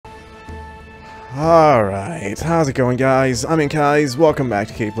Alright, how's it going, guys? I'm InkEyes, welcome back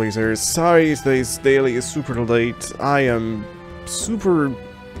to Caveblazers. Sorry today's daily is super late. I am super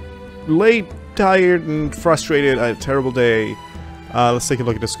late, tired, and frustrated. I had a terrible day. Let's take a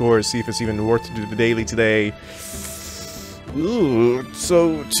look at the scores, see if it's even worth to do the daily today. Ooh,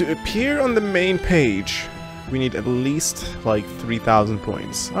 so to appear on the main page, we need at least like 3,000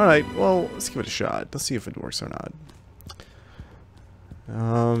 points. Alright, well, let's give it a shot. Let's see if it works or not.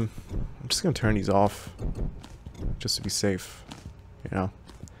 I'm just gonna turn these off, just to be safe, you know.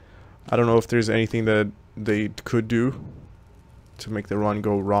 I don't know if there's anything that they could do to make the run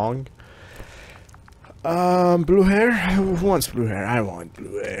go wrong. Blue hair? Who wants blue hair? I want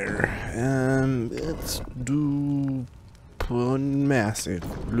blue hair. Let's do massive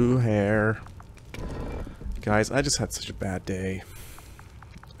blue hair. Guys, I just had such a bad day.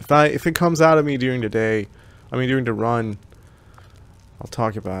 If it comes out of me during the day, I mean during the run, I'll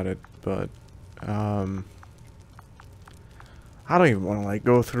talk about it, but I don't even want to like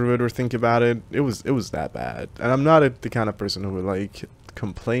go through it or think about it. It was that bad, and I'm not the kind of person who would like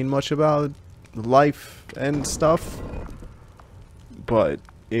complain much about life and stuff, but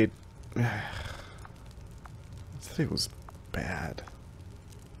it was bad.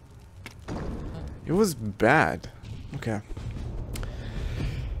 It was bad. Okay.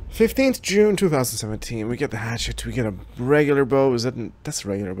 15th June 2017, we get the hatchet, we get a regular bow. That's a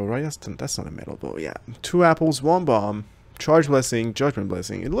regular bow, right? That's not a metal bow, yeah. 2 apples, 1 bomb, charge blessing, judgment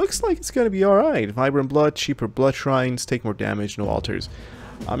blessing. It looks like it's gonna be alright. Vibrant blood, cheaper blood shrines, take more damage, no altars.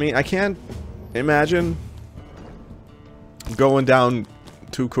 I mean, I can't imagine going down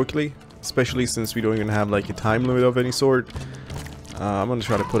too quickly, especially since we don't even have like a time limit of any sort. I'm gonna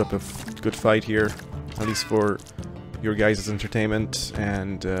try to put up a good fight here, at least for your guys' entertainment,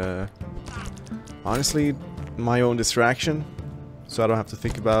 and honestly, my own distraction, so I don't have to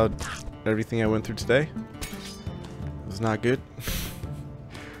think about everything I went through today. It was not good.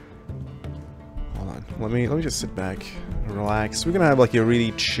 Hold on, let me just sit back and relax. We're gonna have like a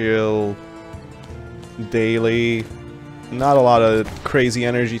really chill daily, not a lot of crazy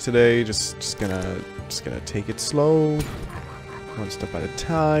energy today. Just gonna take it slow, one step at a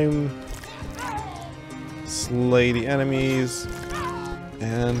time. Slay the enemies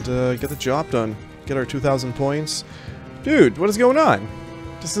and get the job done. Get our 2,000 points. Dude, what is going on?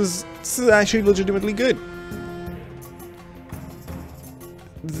 This is actually legitimately good.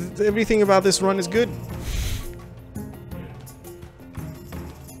 Everything about this run is good.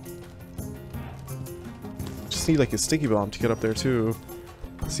 Just need like a sticky bomb to get up there too.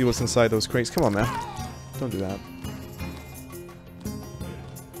 See what's inside those crates. Come on, man. Don't do that.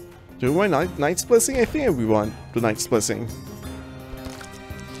 Do we want night splitting? I think we want the night splitting.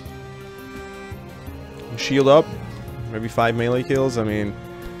 Shield up. Maybe 5 melee kills. I mean,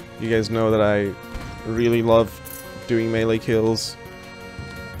 you guys know that I really love doing melee kills.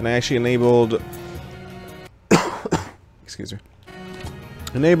 And I actually enabled... excuse me.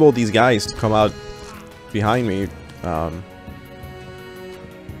 Enabled these guys to come out behind me. Because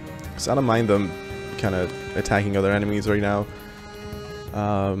I don't mind them kind of attacking other enemies right now.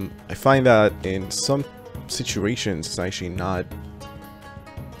 I find that in some situations it's actually not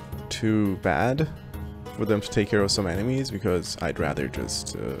too bad for them to take care of some enemies, because I'd rather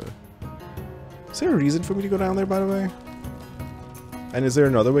just is there a reason for me to go down there, by the way? And is there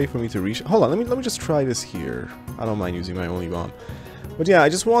another way for me to reach? Hold on, let me just try this here. I don't mind using my only bomb, but yeah, I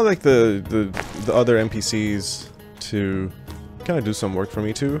just want like the other NPCs to kind of do some work for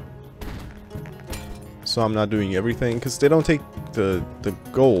me too, so I'm not doing everything, because they don't take the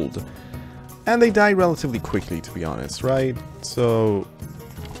gold, and they die relatively quickly, to be honest, right? So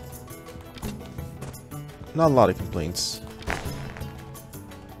not a lot of complaints.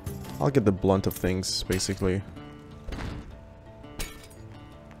 I'll get the blunt of things, basically.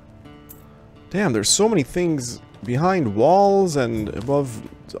 Damn, there's so many things behind walls and above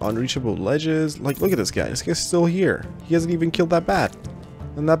unreachable ledges. Like, look at this guy. This guy's still here. He hasn't even killed that bat,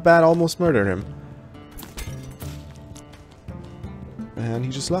 and that bat almost murdered him. And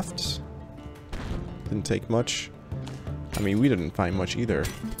he just left. Didn't take much. I mean, we didn't find much either.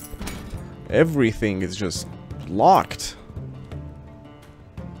 Everything is just locked.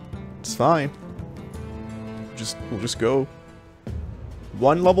 It's fine. We'll just go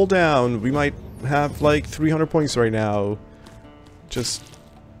one level down. We might have like 300 points right now. Just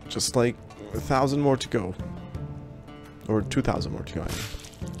like 1,000 more to go. Or 2,000 more to go.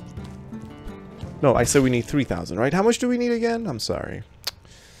 No, I said we need 3,000, right? How much do we need again? I'm sorry.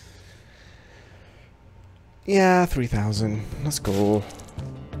 Yeah, 3,000. Let's go.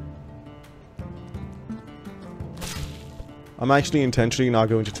 I'm actually intentionally not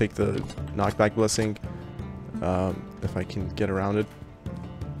going to take the knockback blessing. If I can get around it.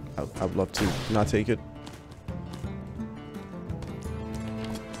 I'd love to not take it.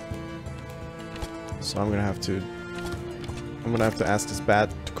 So I'm gonna have to ask this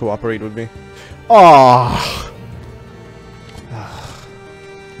bat to cooperate with me. Oh!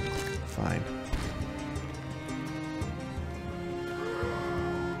 Fine.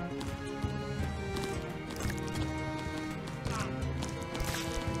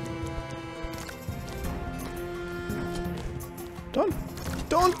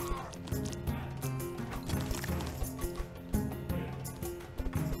 Don't!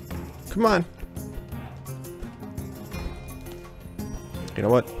 Come on. You know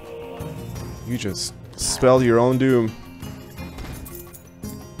what? You just spell your own doom.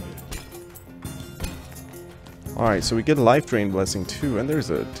 Alright, so we get a life drain blessing too, and there's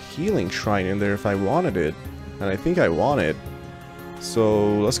a healing shrine in there if I wanted it. And I think I want it.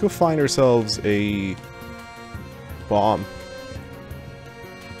 So let's go find ourselves a bomb.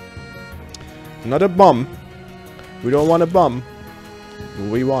 Not a bum. We don't want a bum.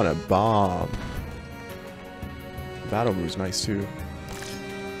 We want a bomb. Battle Brew's nice too.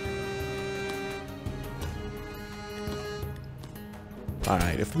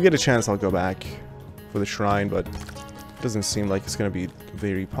 Alright, if we get a chance I'll go back for the shrine, but it doesn't seem like it's gonna be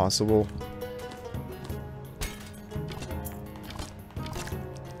very possible.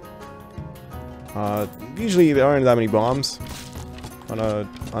 Usually there aren't that many bombs on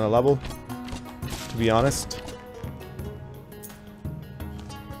a level, to be honest.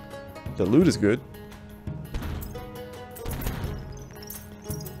 The loot is good.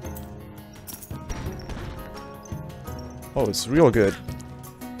 Oh, it's real good.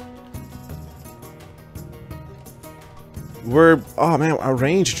 Oh man, our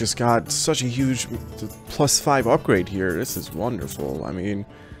range just got such a huge +5 upgrade here. This is wonderful. I mean,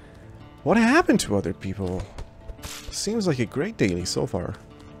 what happened to other people? Seems like a great daily so far.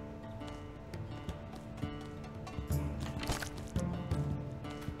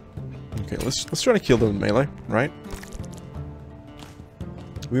 Okay, let's try to kill them in melee, right?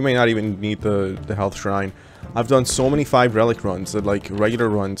 We may not even need the health shrine. I've done so many 5 relic runs that like regular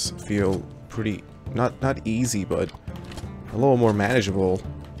runs feel pretty not easy, but a little more manageable.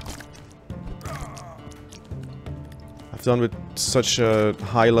 I've done with such a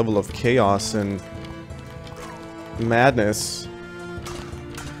high level of chaos and madness.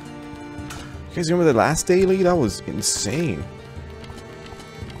 You guys remember the last daily? That was insane.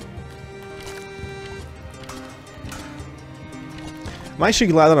 I'm actually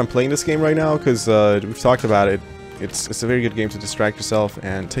glad that I'm playing this game right now, because we've talked about it. It's a very good game to distract yourself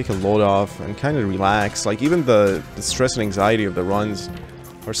and take a load off and kind of relax. Like, even the stress and anxiety of the runs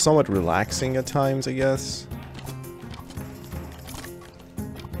are somewhat relaxing at times, I guess.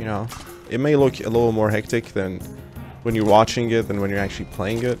 You know, it may look a little more hectic than when you're watching it than when you're actually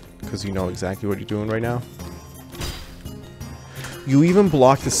playing it, because you know exactly what you're doing right now. You even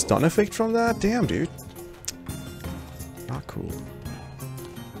blocked the stun effect from that? Damn, dude. Not cool.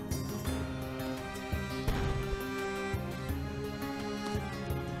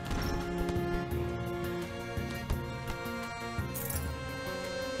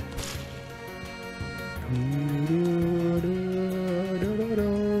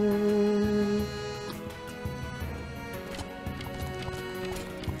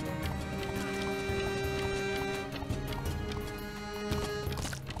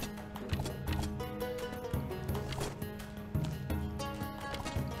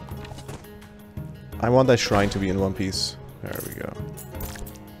 I want that shrine to be in one piece. There we go.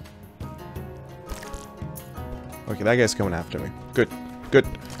 Okay, that guy's coming after me. Good. Good.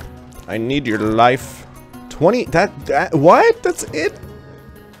 I need your life. 20... That... What? That's it?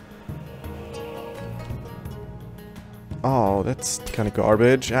 Oh, that's kind of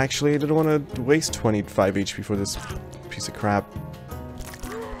garbage. Actually, I didn't want to waste 25 HP for this piece of crap.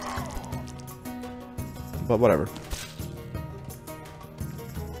 But whatever.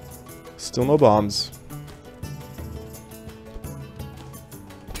 Still no bombs.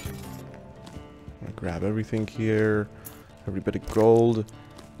 I'm gonna grab everything here. Every bit of gold.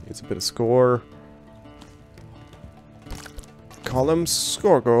 It's a bit of score. Column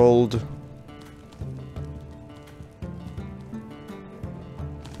score gold.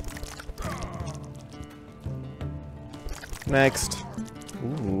 Next.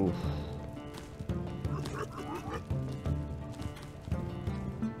 Ooh.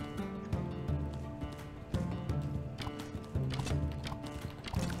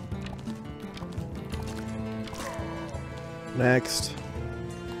 Next.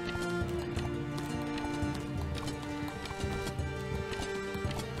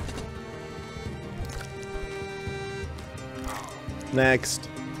 Next.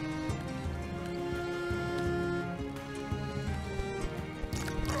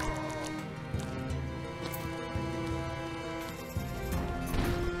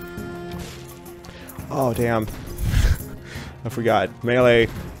 Oh, damn. I forgot. Melee.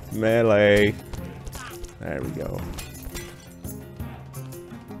 Melee. There we go.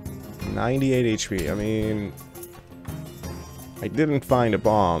 98 HP. I mean, I didn't find a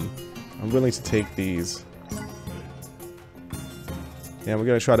bomb. I'm willing to take these. Yeah, we're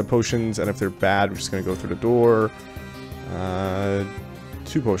gonna try the potions, and if they're bad, we're just gonna go through the door.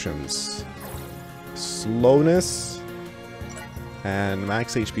 2 potions. Slowness and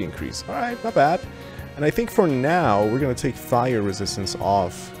max HP increase. Alright, not bad. And I think for now, we're gonna take fire resistance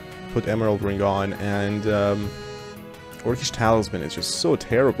off, put Emerald Ring on, and Orcish Talisman is just so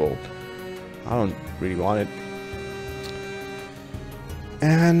terrible. I don't really want it.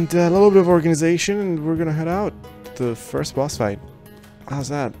 And a little bit of organization, and we're gonna head out. The first boss fight. How's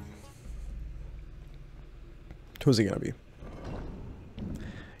that? Who's it gonna be?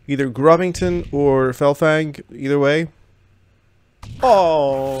 Either Grubbington or Felfang, either way.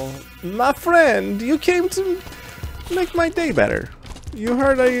 Oh, my friend, you came to make my day better. You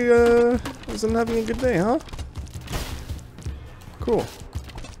heard I wasn't having a good day, huh? Cool.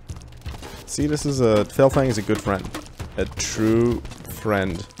 See, this is Felfang is a good friend. A true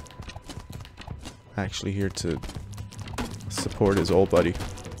friend. Actually here to support his old buddy,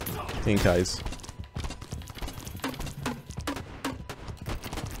 InkEyes.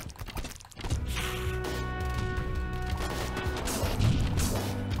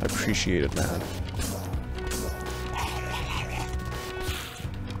 I appreciate it, man.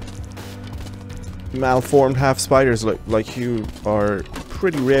 Malformed half spiders like you are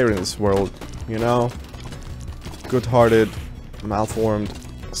pretty rare in this world, you know? Good-hearted, malformed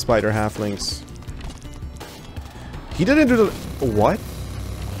spider halflings. He didn't do the... What?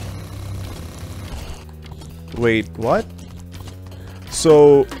 Wait, what?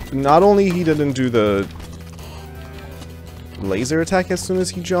 So, not only he didn't do the laser attack as soon as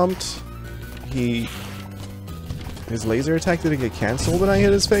he jumped, his laser attack didn't get cancelled when I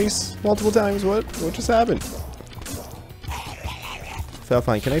hit his face multiple times. What just happened?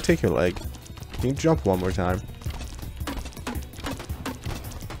 Felfine, can I take your leg? Can you jump one more time?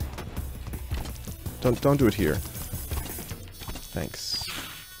 Don't do it here. Thanks.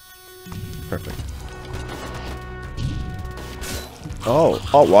 Perfect. Oh,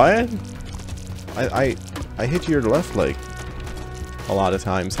 what? I hit your left leg a lot of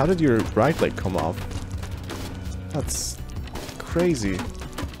times. How did your right leg come off? That's crazy.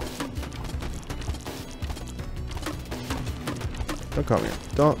 Don't come here.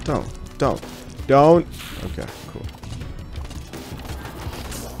 Don't. Okay, cool.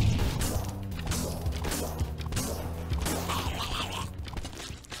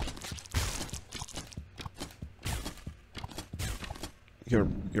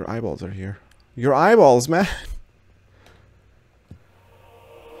 Your eyeballs are here. Your eyeballs, man!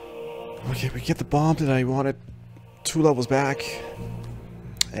 Okay, we get the bomb that I wanted 2 levels back.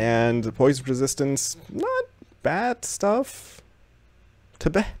 And the poison resistance, not bad stuff. To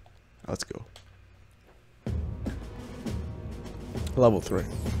bet. Let's go. Level 3.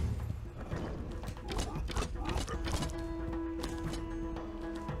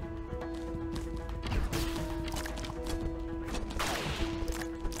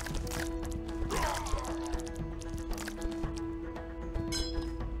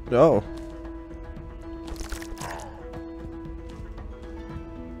 Oh.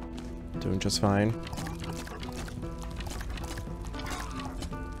 Doing just fine.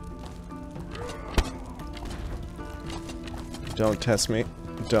 Don't test me.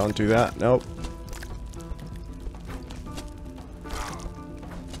 Don't do that. Nope.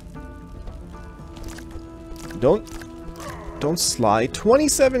 Don't slide.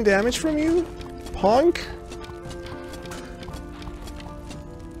 27 damage from you? Punk?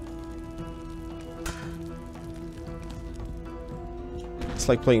 It's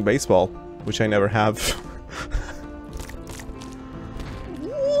like playing baseball, which I never have.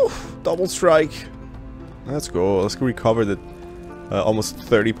 Woo, double strike. Let's go. Let's go recover the almost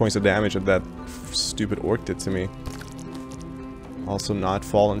 30 points of damage that that stupid orc did to me. Also not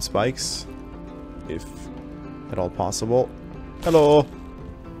fall on spikes, if at all possible. Hello.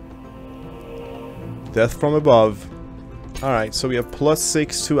 Death from above. Alright, so we have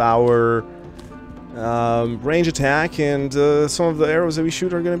 +6 to our range attack, and some of the arrows that we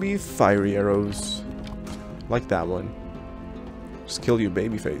shoot are going to be fiery arrows. Like that one. Just kill you,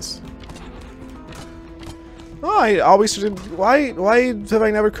 babyface. Oh, I always did. Why have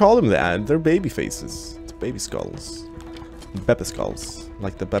I never called them that? They're baby faces. It's baby skulls. Bebe skulls,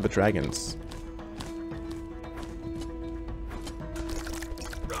 like the Bebe dragons.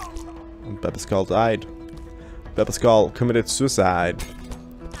 Bebe skull died. Bebe skull committed suicide.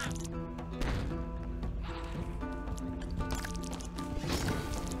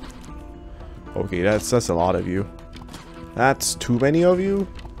 Okay, that's a lot of you. That's too many of you.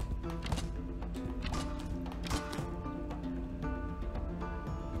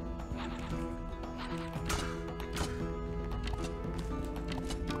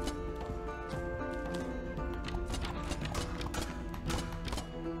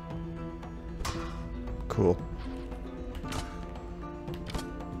 Cool.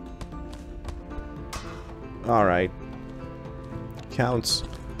 Alright. Counts.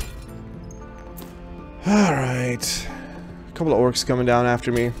 Alright. A couple of orcs coming down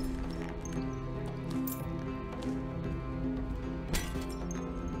after me.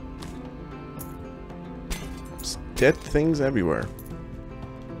 Just dead things everywhere.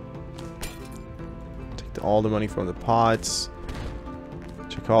 Take all the money from the pots.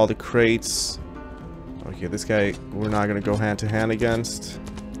 Check all the crates. Okay, this guy we're not gonna go hand to hand against.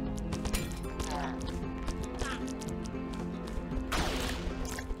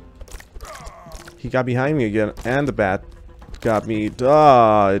 He got behind me again, and the bat got me.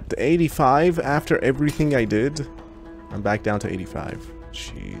 Duh, 85 after everything I did. I'm back down to 85.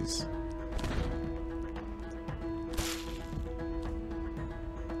 Jeez.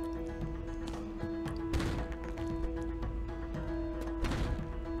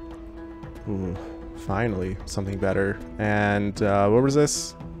 Ooh. Finally, something better. And what was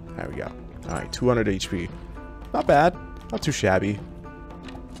this? There we go. Alright, 200 HP. Not bad. Not too shabby.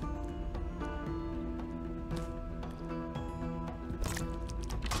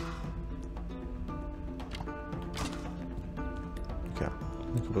 Okay.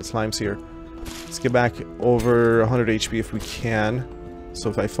 A couple of slimes here. Let's get back over 100 HP if we can. So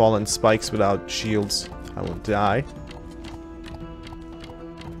if I fall on spikes without shields, I won't die.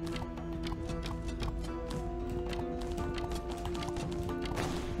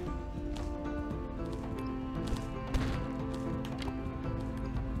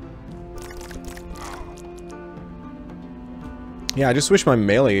 Yeah, I just wish my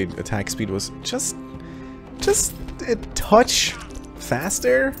melee attack speed was just a touch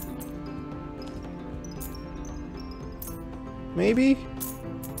faster. Maybe?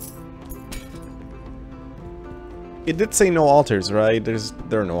 It did say no altars, right?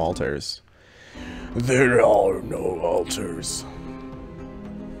 There are no altars. There are no altars.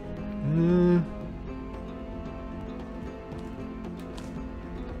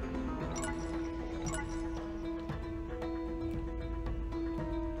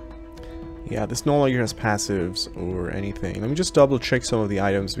 Yeah, this no longer has passives or anything. Let me just double check some of the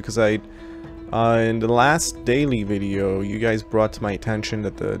items because in the last daily video, you guys brought to my attention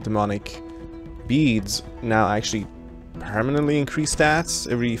that the demonic beads now actually permanently increase stats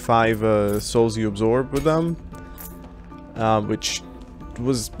every 5 souls you absorb with them, which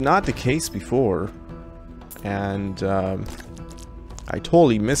was not the case before, and I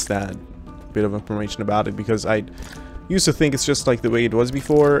totally missed that bit of information about it because I used to think it's just like the way it was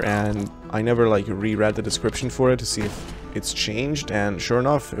before, and I never like reread the description for it to see if it's changed, and sure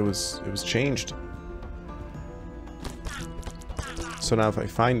enough, it was changed. So now if I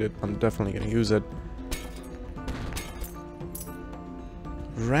find it, I'm definitely gonna use it.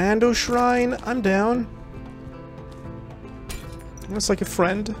 Rando Shrine, I'm down. It's like a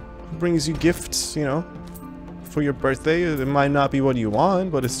friend who brings you gifts, you know, for your birthday. It might not be what you want,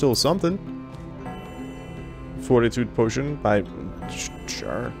 but it's still something. Fortitude potion by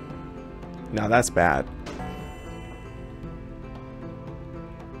sure. Now that's bad.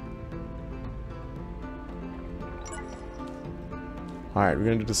 Alright, we're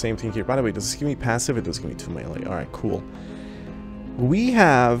gonna do the same thing here. By the way, does this give me passive? It does give me 2 melee. Alright, cool. We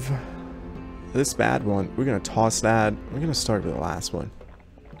have this bad one. We're gonna toss that. We're gonna start with the last one.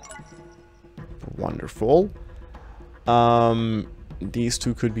 Wonderful. These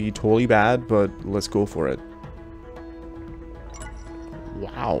two could be totally bad, but let's go for it.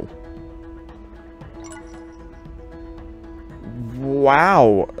 Wow.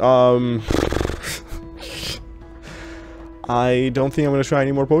 Wow. I don't think I'm gonna try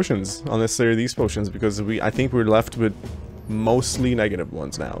any more potions unless they're these potions, because I think we're left with mostly negative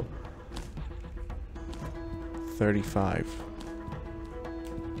ones now. 35.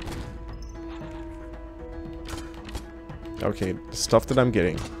 Okay, the stuff that I'm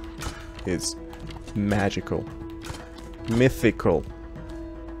getting is magical, mythical,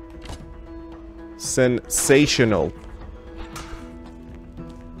 sensational.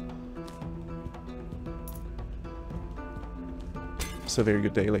 It's a very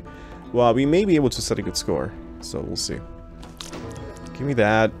good daily. Well, we may be able to set a good score, so we'll see. Give me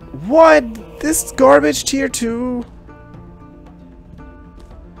that. What? This garbage tier 2?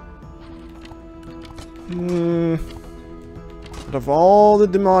 Out of all the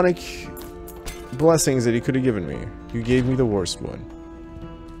demonic blessings that you could have given me, you gave me the worst one.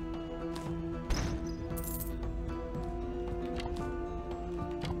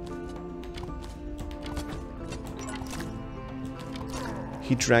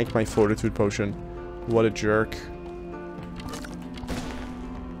 He drank my fortitude potion. What a jerk.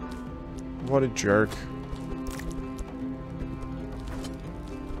 What a jerk.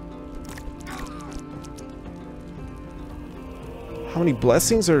 How many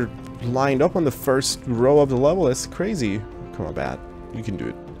blessings are lined up on the first row of the level? That's crazy. Come on, Bat. You can do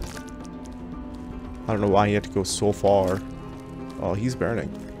it. I don't know why he had to go so far. Oh, he's burning.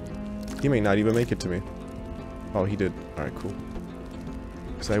 He may not even make it to me. Oh, he did. Alright, cool.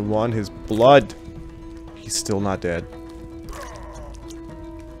 Because I won his blood. He's still not dead.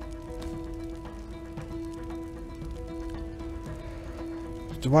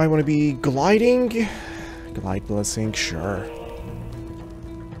 Do I want to be gliding? Glide blessing, sure.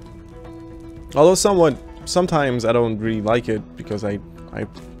 Although sometimes I don't really like it because I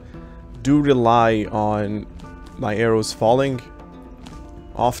do rely on my arrows falling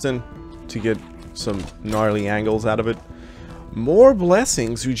often to get some gnarly angles out of it. More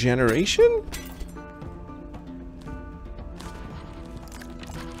blessings, regeneration?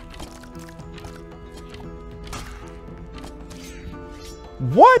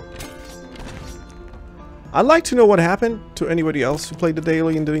 What? I'd like to know what happened to anybody else who played the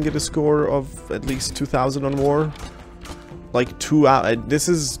daily and didn't get a score of at least 2,000 or more. Like 2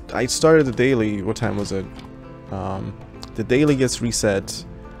 hours. I started the daily. What time was it? The daily gets reset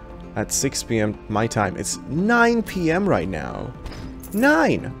at 6 p.m. my time. It's 9 p.m. right now.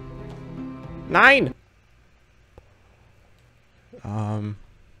 9!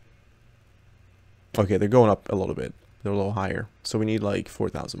 Okay, they're going up a little bit. They're a little higher. So we need like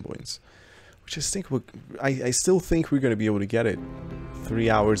 4,000 points. Which I still think we're going to be able to get it 3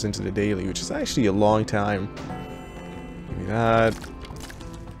 hours into the daily, which is actually a long time. Give me that.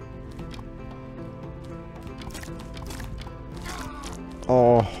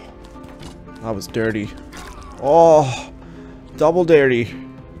 Oh, that was dirty. Oh, double dirty.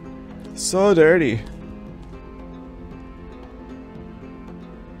 So dirty.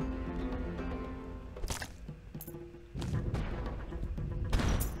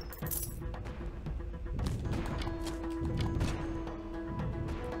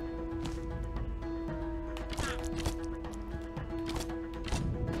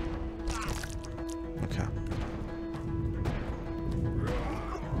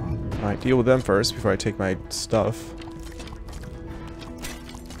 Alright, deal with them first before I take my stuff.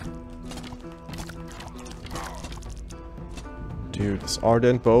 Dude, this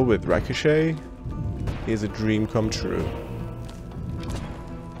ardent bow with ricochet is a dream come true.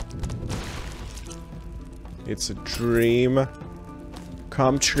 It's a dream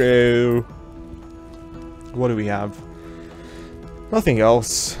come true. What do we have? Nothing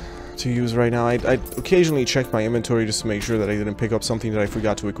else to use right now. I occasionally check my inventory just to make sure that I didn't pick up something that I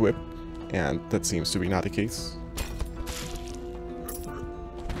forgot to equip. And that seems to be not the case.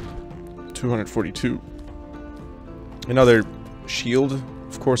 242. Another shield.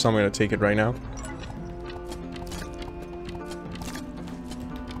 Of course I'm going to take it right now.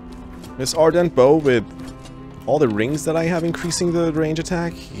 This ardent bow with all the rings that I have increasing the range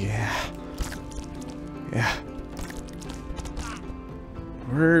attack. Yeah. Yeah.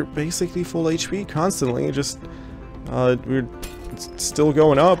 We're basically full HP constantly. Just we're still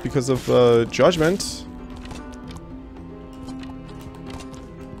going up because of judgment.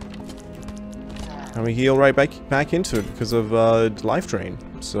 And we heal right back into it because of life drain.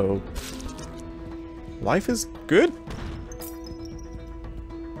 So life is good.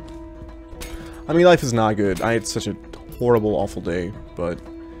 I mean, life is not good. I had such a horrible, awful day, but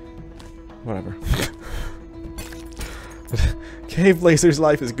whatever. Caveblazers'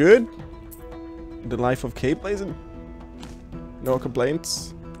 life is good. The life of Caveblazers. No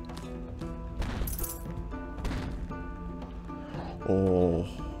complaints. Oh.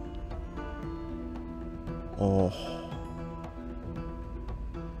 Oh.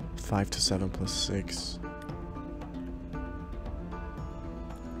 5 to 7 plus 6.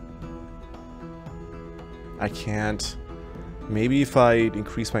 I can't. Maybe if I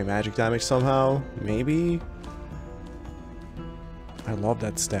increase my magic damage somehow. Maybe. I love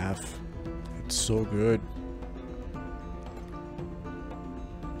that staff. It's so good.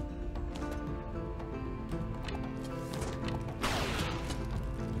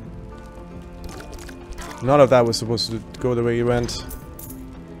 None of that was supposed to go the way it went.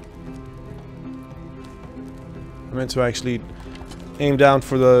 I meant to actually aim down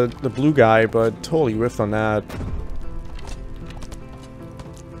for the blue guy, but totally whiffed on that.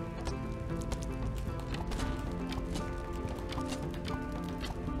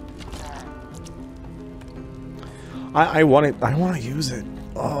 I want to use it.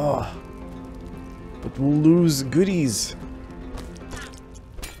 Oh, but we'll lose goodies.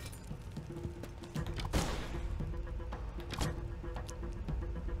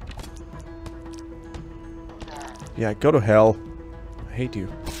 Yeah, go to hell. I hate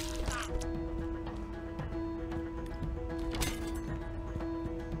you.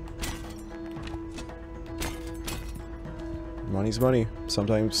 Money's money.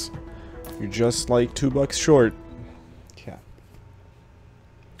 Sometimes you're just like $2 short. Yeah.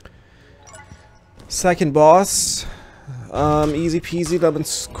 Second boss. Easy peasy lemon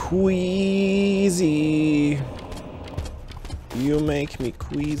squeezy. You make me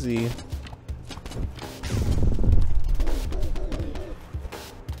queasy.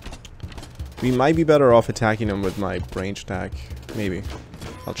 We might be better off attacking him with my range attack. Maybe.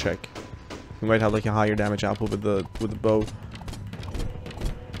 I'll check. We might have like a higher damage output with the bow.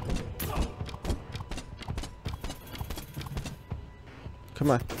 Come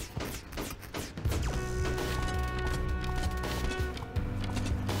on.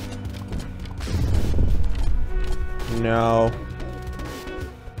 No.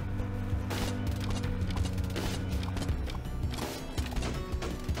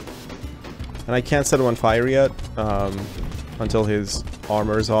 And I can't set him on fire yet, until his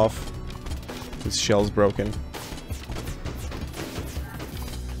armor is off. His shell's broken.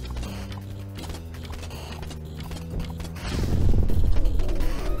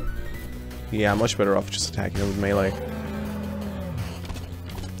 Yeah, much better off just attacking him with melee.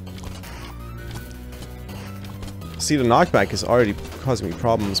 See, the knockback is already causing me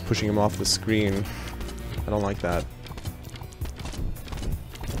problems pushing him off the screen. I don't like that.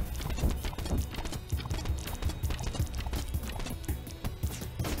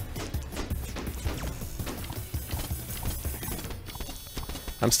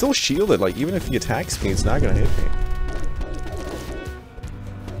 I'm still shielded, like, even if he attacks me, it's not gonna hit me.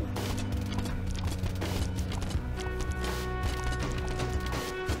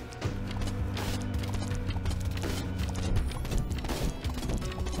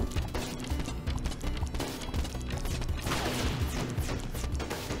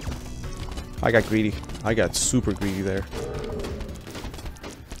 I got greedy. I got super greedy there.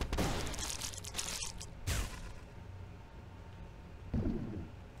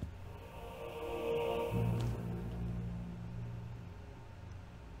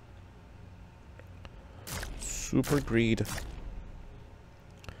 Super greed.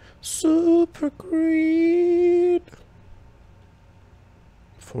 Super greed.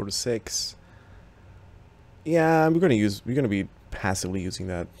 4 to 6. Yeah, we're gonna be passively using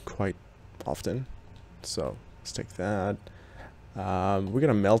that quite often. So let's take that. We're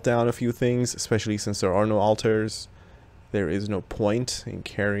gonna melt down a few things, especially since there are no altars. There is no point in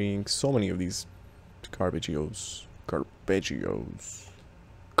carrying so many of these garbagios.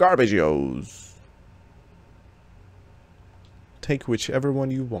 Garbagios. Take whichever one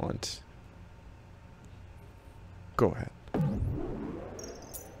you want. Go ahead.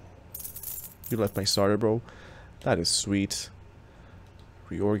 You left my starter, bro. That is sweet.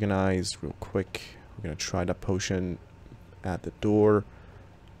 Reorganize real quick. We're gonna try that potion at the door.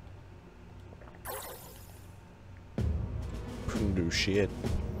 Couldn't do shit.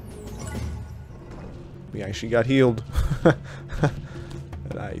 We actually got healed.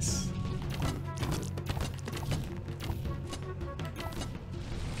 Nice.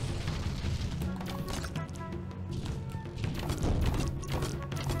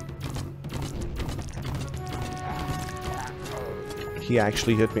 He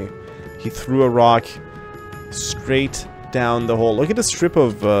actually hit me. He threw a rock straight down the hole. Look at the strip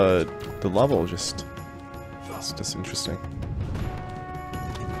of the level. It's just interesting.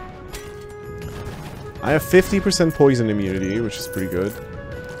 I have 50% poison immunity, which is pretty good.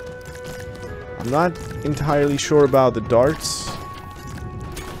 I'm not entirely sure about the darts.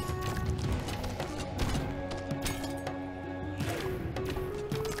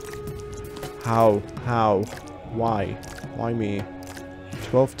 How? Why? Why me?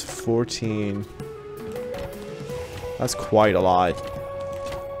 12 to 14. That's quite a lot.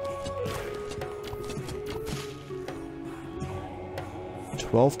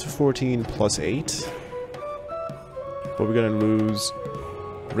 $12 to 14 plus 8. But we're gonna lose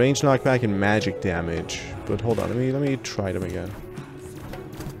range knockback and magic damage. But hold on, let me try them again.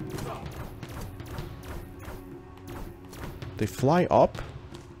 They fly up?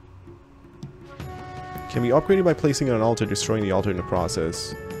 Can be upgraded by placing on an altar, destroying the altar in the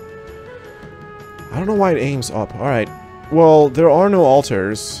process. I don't know why it aims up. Alright. Well, there are no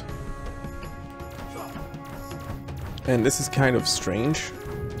altars. And this is kind of strange.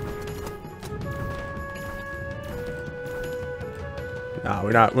 Nah,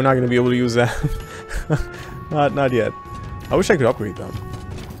 we're not gonna be able to use that. not yet. I wish I could upgrade them.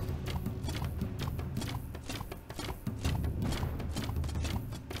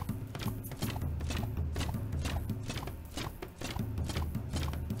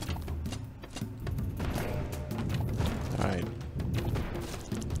 Alright.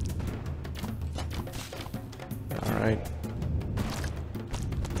 Alright.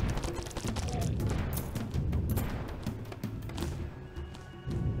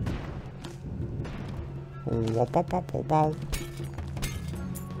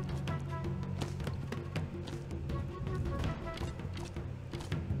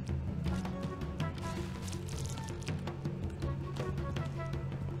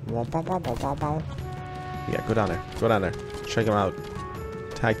 Yeah, go down there. Go down there. Check them out.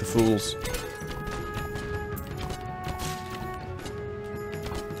 Tag the fools.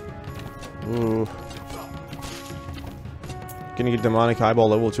 Ooh. Getting a demonic eyeball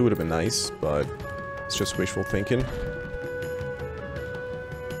level 2 would have been nice, but it's just wishful thinking.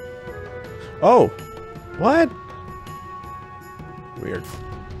 Oh! What? Weird.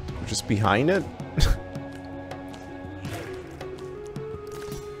 Just behind it?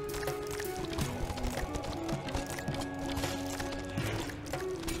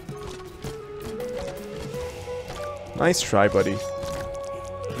 Nice try, buddy.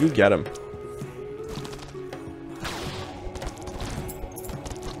 You get him.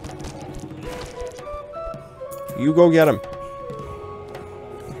 You go get him.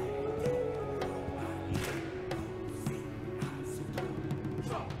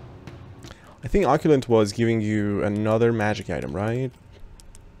 I think Oculent was giving you another magic item, right?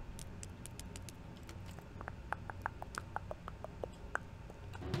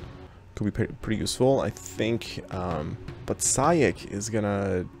 Could be pretty useful, I think. But Sayek is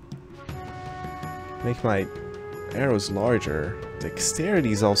gonna make my arrows larger.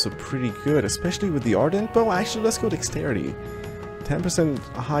 Dexterity is also pretty good, especially with the Ardent Bow. Actually, let's go Dexterity. 10%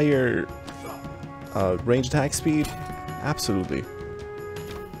 higher range attack speed. Absolutely.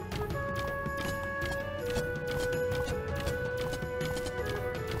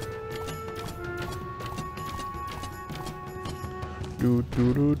 Do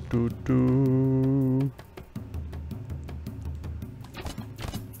do do do do.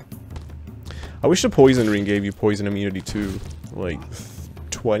 I wish the poison ring gave you poison immunity too, like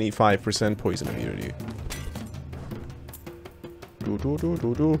 25% poison immunity. Do do do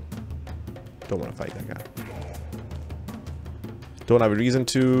do do. Don't want to fight that guy. Don't have a reason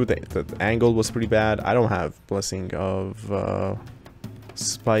to. The angle was pretty bad. I don't have blessing of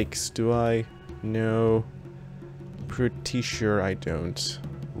spikes, do I? No. Pretty sure I don't.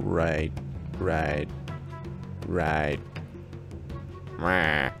 Right.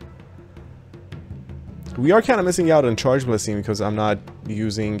 We are kind of missing out on charge blessing because I'm not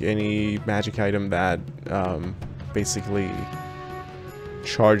using any magic item that basically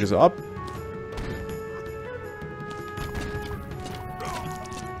charges up.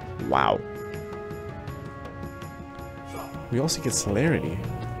 Wow. We also get celerity.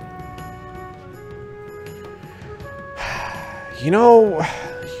 You know,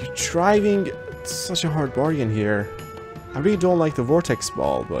 you're driving such a hard bargain here. I really don't like the vortex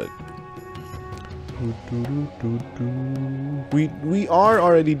ball, but we are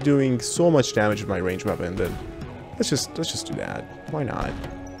already doing so much damage with my ranged weapon that let's just do that. Why not?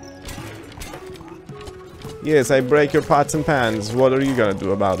 Yes, I break your pots and pans. What are you gonna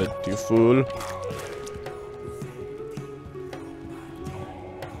do about it, you fool?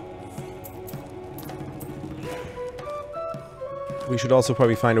 We should also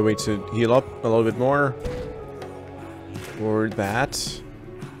probably find a way to heal up a little bit more. Or that.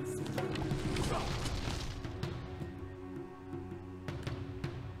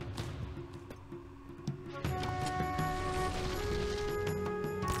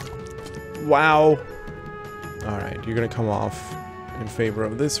 Wow. Alright, you're gonna come off in favor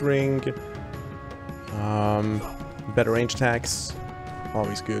of this ring. Better range attacks.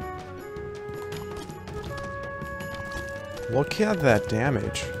 Always good. Look at that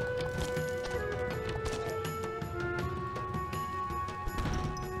damage.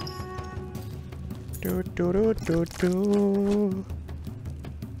 Do, do, do, do, do.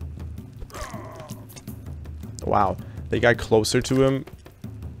 Wow, they got closer to him.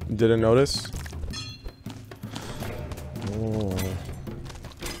 Didn't notice. Oh.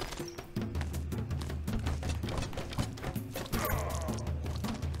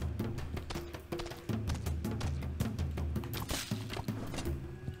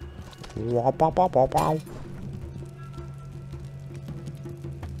 Wow, wow, wow, wow, wow.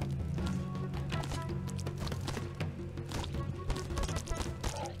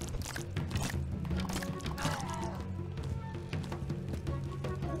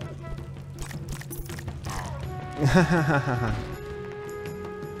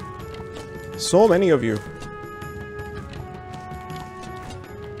 So many of you.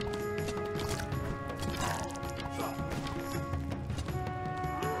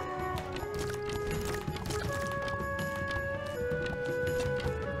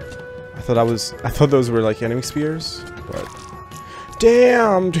 I thought those were like enemy spears, but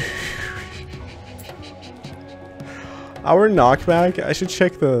damn. Our knockback, I should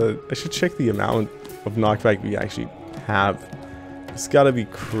check the amount of knockback we actually have. It's gotta be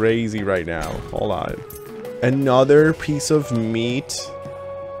crazy right now. Hold on. Another piece of meat.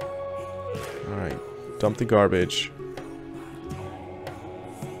 Alright. Dump the garbage.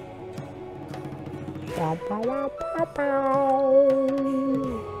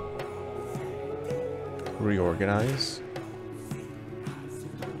 Reorganize.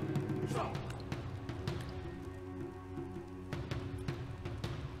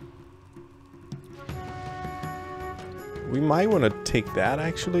 We might want to take that,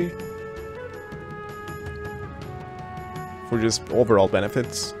 actually. For just overall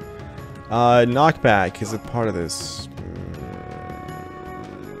benefits. Knockback, is it part of this?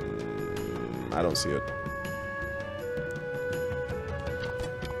 I don't see it.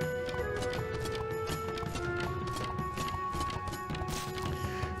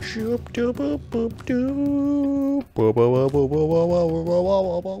 Shoop doop boop boop doop. Whoa, whoa, whoa, whoa, whoa, whoa, whoa,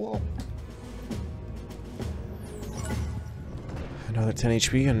 whoa, whoa, whoa. Another 10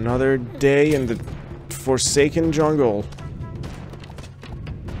 HP, another day in the Forsaken Jungle.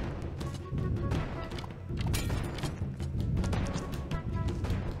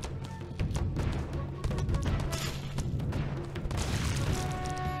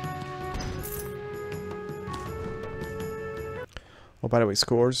 Oh, by the way,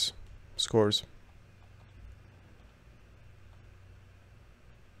 scores. Scores.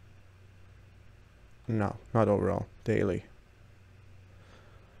 No, not overall. Daily.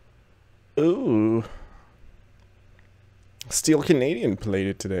 Ooh. Steel Canadian played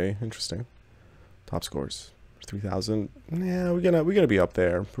it today. Interesting. Top scores. 3,000. Yeah, we're gonna be up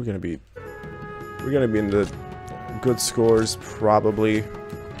there. We're gonna be in the good scores, probably.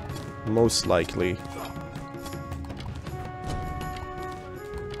 Most likely.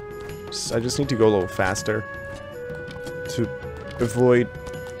 I just need to go a little faster to avoid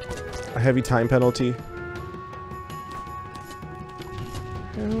a heavy time penalty.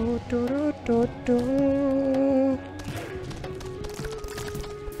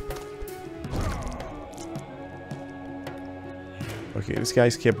 Okay, this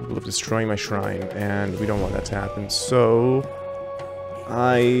guy's capable of destroying my shrine, and we don't want that to happen, so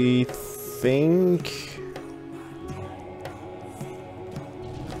I think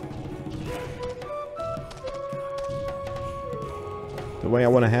the way I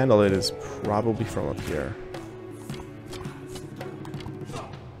want to handle it is probably from up here.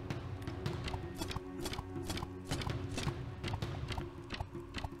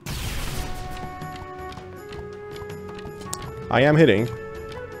 I am hitting.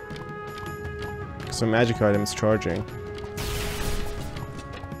 Some magic items charging.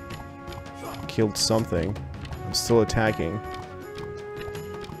 Killed something. I'm still attacking.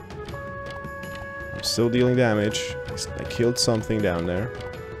 I'm still dealing damage. I killed something down there.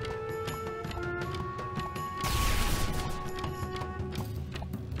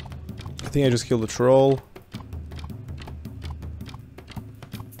 I think I just killed a troll.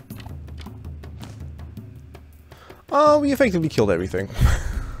 Oh, we effectively killed everything.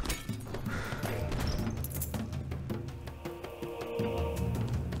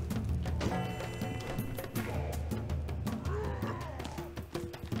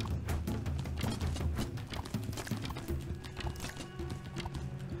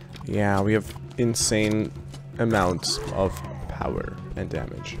 Yeah, we have insane amounts of power and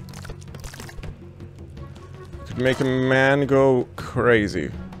damage. Could make a man go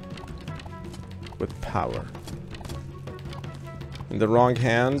crazy with power. In the wrong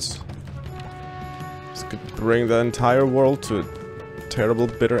hands, this could bring the entire world to a terrible,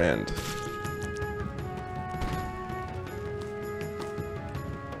 bitter end.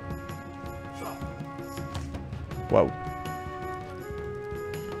 Whoa.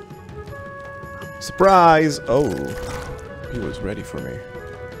 Surprise! Oh. He was ready for me.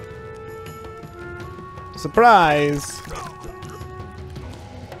 Surprise!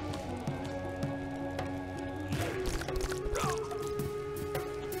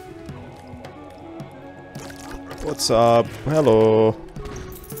 What's up? Hello.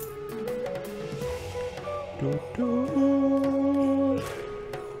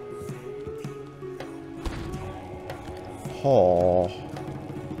 Oh.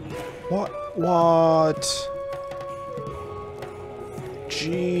 What?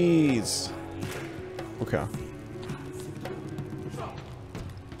 Jeez. Okay.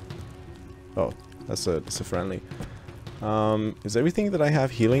 Oh, that's a friendly. Is everything that I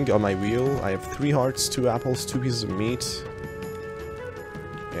have healing on my wheel? I have 3 hearts, 2 apples, 2 pieces of meat.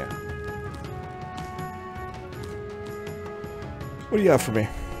 Yeah. What do you have for me?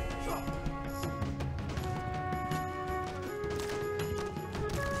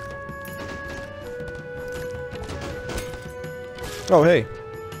 Oh, hey.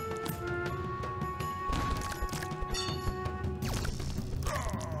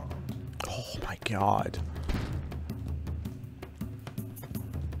 Oh my god.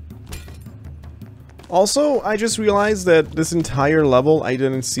 Also, I just realized that this entire level I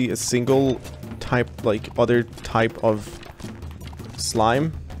didn't see a single type, like, other type of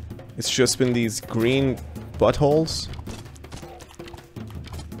slime. It's just been these green buttholes.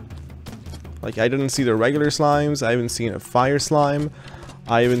 Like, I didn't see the regular slimes, I haven't seen a fire slime,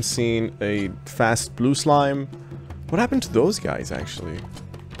 I haven't seen a fast blue slime. What happened to those guys, actually?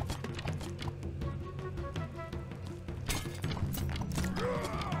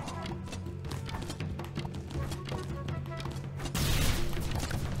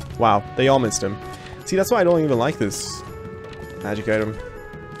 Wow, they all missed him. See, that's why I don't even like this magic item.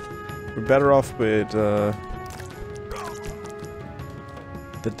 We're better off with,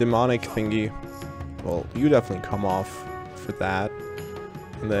 the demonic thingy. Well, you definitely come off for that.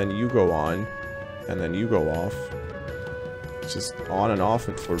 And then you go on. And then you go off. It's just on and off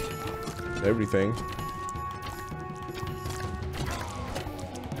it for everything.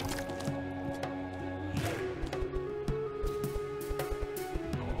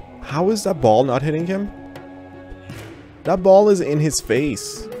 How is that ball not hitting him? That ball is in his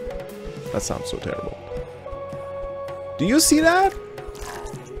face. That sounds so terrible. Do you see that?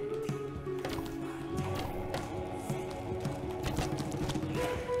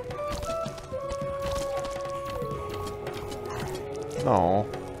 Oh,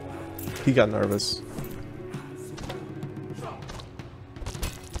 he got nervous.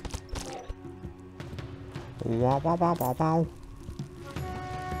 Wow, wow, wow, wow, wow.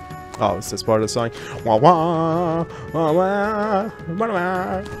 Oh, it's this part of the song. Wah wah wah wah wah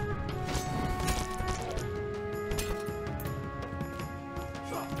wah.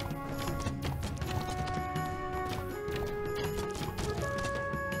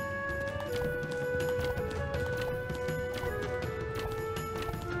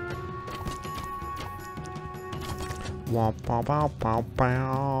 Wah pow pow pow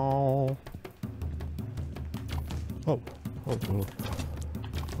pow. Oh, oh, oh.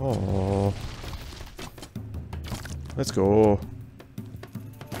 Oh, let's go.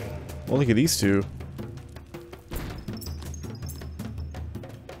 Well, look at these two.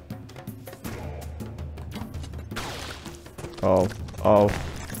 Oh, oh,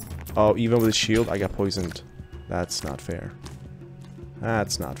 oh, even with a shield, I got poisoned. That's not fair.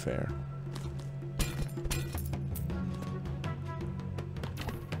 That's not fair.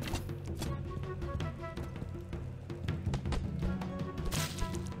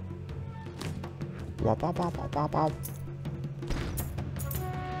 Wop, wop, wop, wop, wop, wop.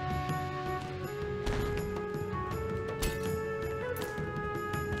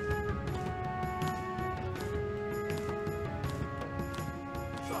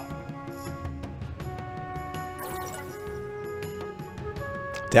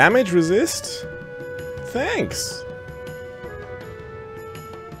 Damage resist? Thanks.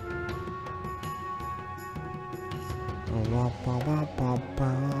 Wop, wop, wop, wop,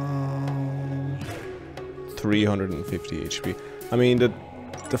 wop. 350 HP. I mean,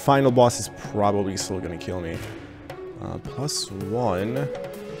 the final boss is probably still gonna kill me. +1.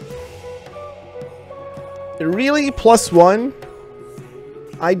 Really? +1?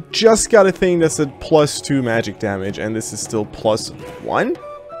 I just got a thing that said +2 magic damage, and this is still +1?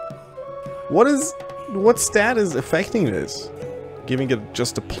 What stat is affecting this? Giving it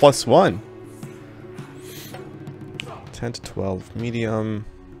just a +1. 10 to 12. Medium.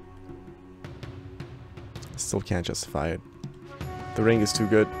 Still can't justify it. The ring is too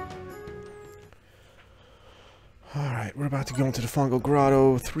good. Alright, we're about to go into the fungal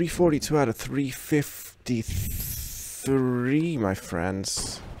grotto. 342 out of 353. 3, my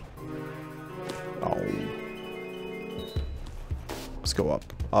friends. Oh. Let's go up.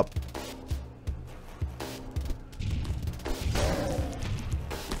 Up.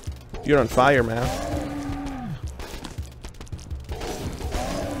 You're on fire, man.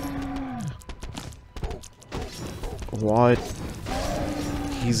 What?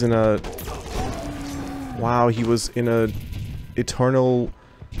 He's in a... Wow, he was in a eternal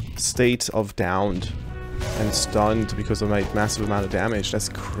state of downed and stunned because of my massive amount of damage. That's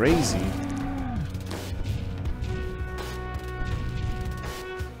crazy.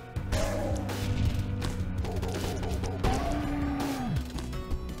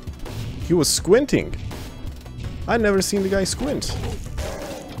 He was squinting. I'd never seen the guy squint.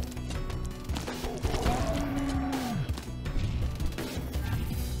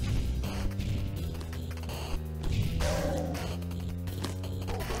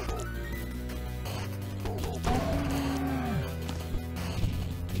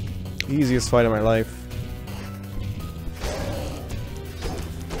 Easiest fight of my life.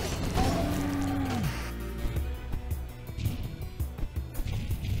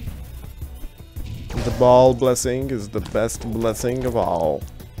 The ball blessing is the best blessing of all.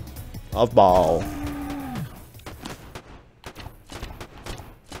 Of ball.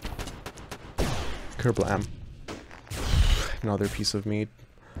 Kerblam. Another piece of meat.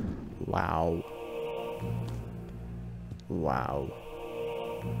 Wow. Wow.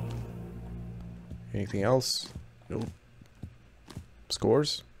 Anything else? Nope.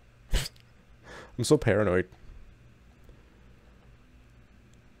 Scores? I'm so paranoid.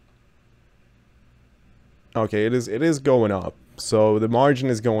 Okay, it is going up. So the margin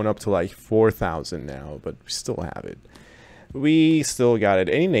is going up to like 4,000 now, but we still have it. We still got it.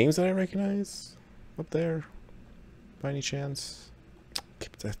 Any names that I recognize up there? By any chance?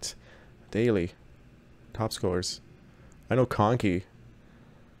 Keep that. Daily. Top scores. I know Conky.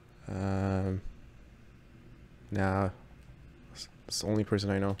 Nah. It's the only person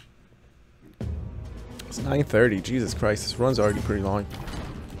I know. It's 9:30. Jesus Christ, this run's already pretty long.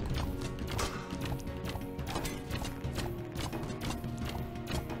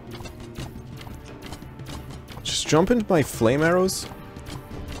 Just jump into my flame arrows,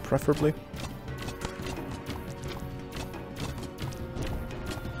 preferably.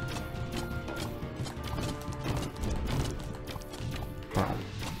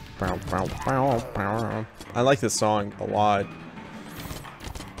 I like this song a lot.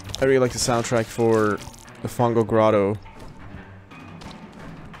 I really like the soundtrack for the Fungal Grotto.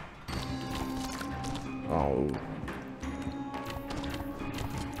 Oh.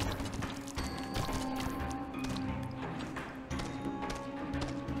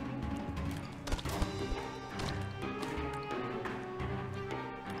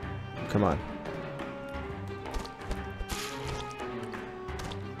 Come on.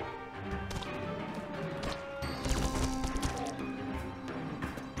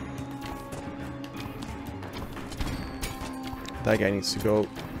 That guy needs to go.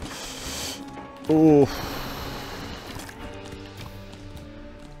 Oh.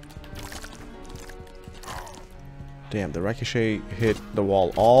 Damn, the ricochet hit the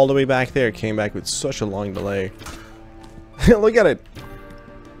wall all the way back there. Came back with such a long delay. Look at it.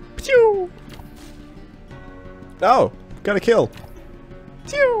 Pew! Oh, got a kill.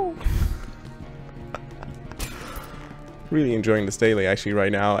 Pew! Really enjoying this daily actually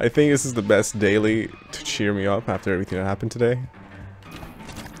right now. I think this is the best daily to cheer me up after everything that happened today.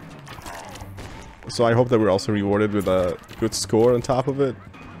 So I hope that we're also rewarded with a good score on top of it.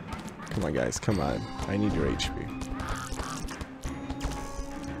 Come on guys, come on. I need your HP.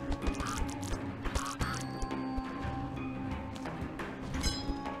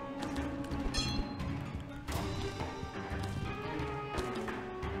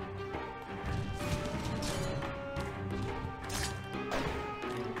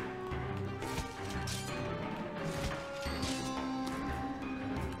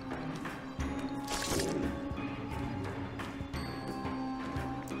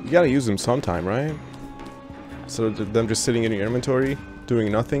 You gotta use them sometime, right? So them just sitting in your inventory, doing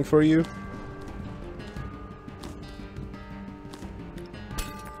nothing for you?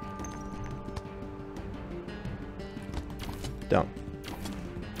 Down.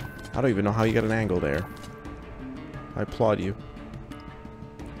 I don't even know how you got an angle there. I applaud you.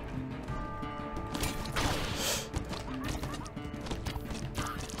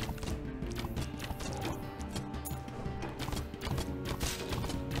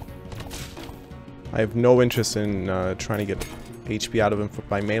 I have no interest in trying to get HP out of them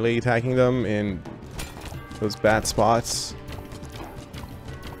by melee attacking them in those bad spots.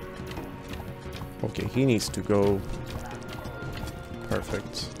 Okay, he needs to go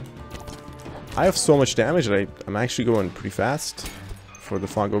Perfect. I have so much damage that I'm actually going pretty fast for the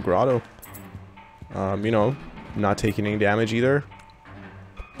Fungo Grotto. You know, not taking any damage either.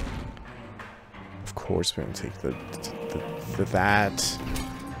 Of course we're gonna take that.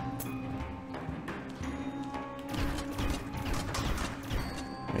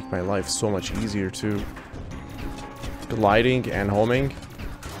 Make my life so much easier too. Gliding and homing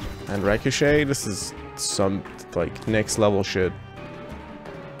and ricochet. This is some like next level shit.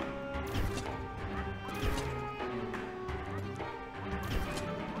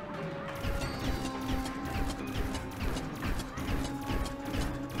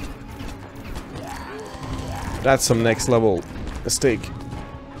 That's some next level mistake.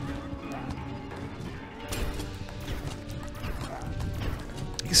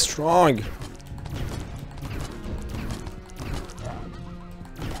 He's strong.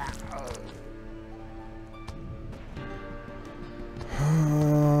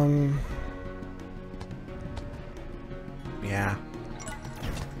 Yeah.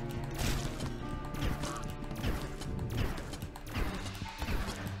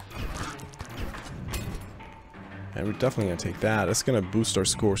 And we're definitely gonna take that. That's gonna boost our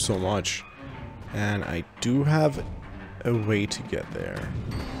score so much. And I do have a way to get there.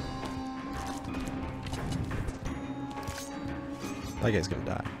 That guy's gonna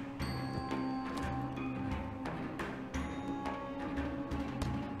die.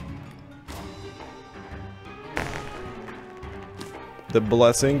 The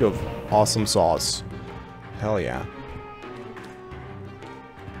blessing of awesome sauce. Hell yeah.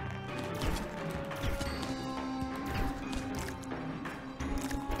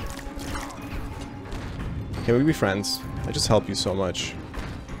 Can we be friends? I just help you so much.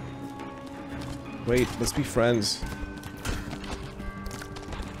 Wait, let's be friends.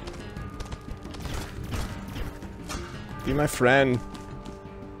 Be my friend.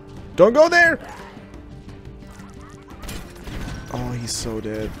 Don't go there! Oh, he's so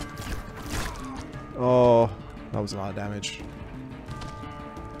dead. Oh, that was a lot of damage.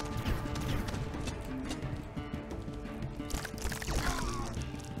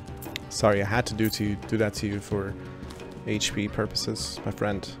 Sorry, I had to do that to you for HP purposes, my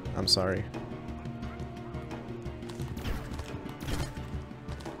friend. I'm sorry.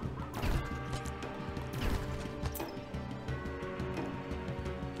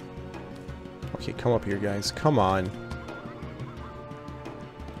 Okay, come up here, guys. Come on.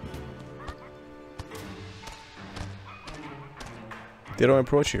 They don't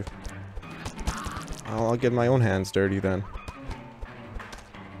approach you. I'll get my own hands dirty then.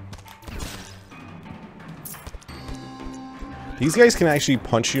 These guys can actually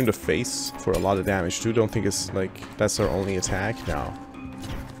punch you in the face for a lot of damage too. Don't think it's like that's their only attack. No,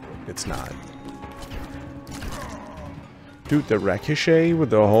 it's not. Dude, the ricochet with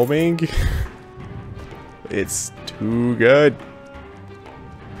the homing, it's too good.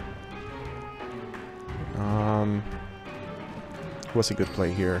 What's a good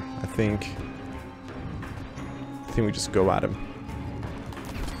play here? I think we just go at him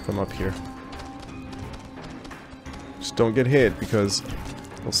from up here. Just don't get hit because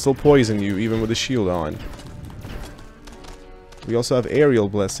they'll still poison you even with the shield on. We also have aerial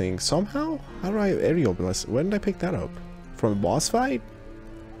blessing. Somehow? How do I have aerial blessing? When did I pick that up? From a boss fight?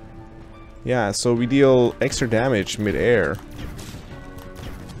 Yeah, so we deal extra damage mid-air.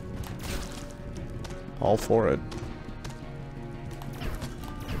 All for it.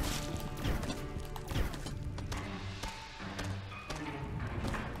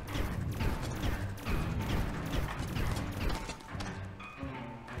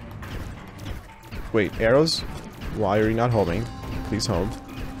 Wait, arrows? Why are you not homing? Please home.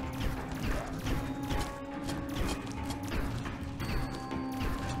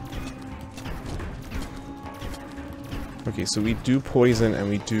 Okay, so we do poison and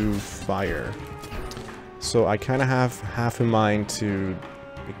we do fire. So I kind of have half in mind to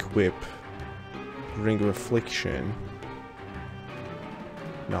equip Ring of Affliction.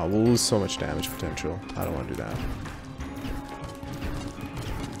 No, we'll lose so much damage potential. I don't want to do that.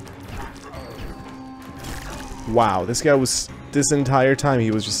 Wow, this guy was, this entire time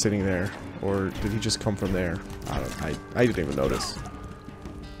he was just sitting there. Or did he just come from there? I didn't even notice.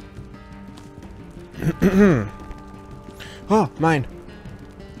 Oh, mine.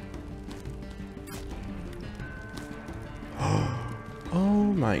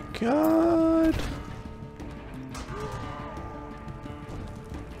 Oh my god.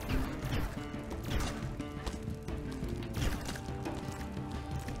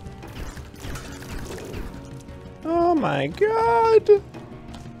 Oh my god.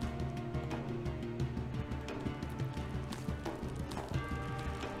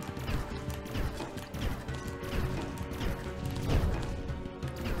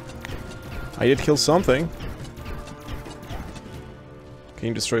 I did kill something. Can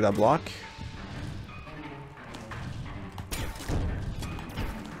you destroy that block?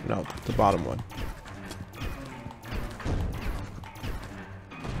 No, the bottom one.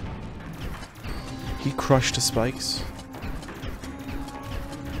 He crushed the spikes.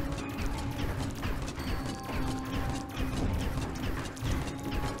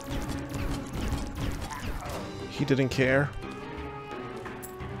 He didn't care.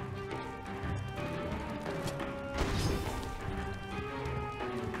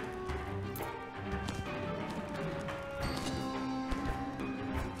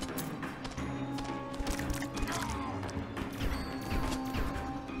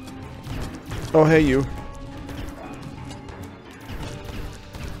 Oh, hey, you.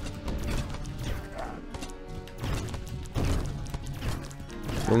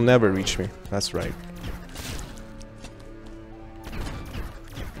 You'll never reach me. That's right.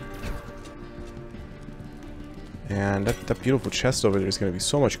 And that beautiful chest over there is going to be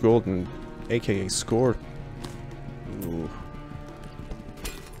so much gold and aka score. Ooh.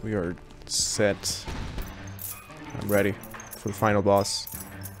 We are set. I'm ready for the final boss.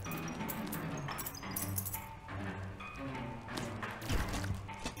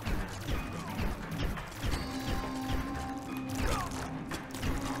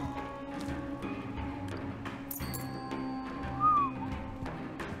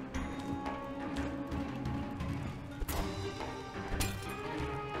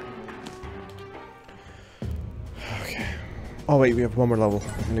 Oh wait, we have one more level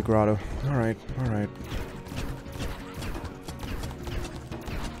in the grotto. Alright, alright.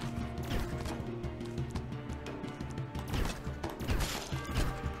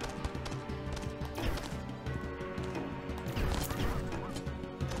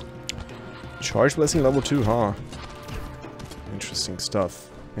 Charge blessing level 2, huh? Interesting stuff.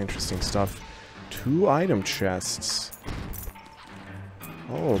 Interesting stuff. 2 item chests.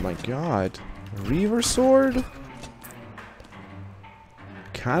 Oh my god. Reaver sword?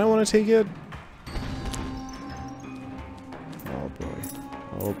 Kinda wanna take it. Oh boy.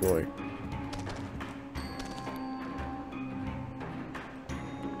 Oh boy.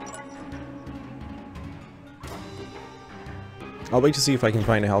 I'll wait to see if I can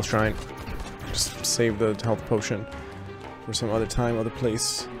find a health shrine. Just save the health potion for some other time, other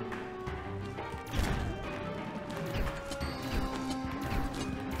place.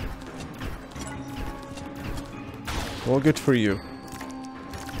 Well, good for you.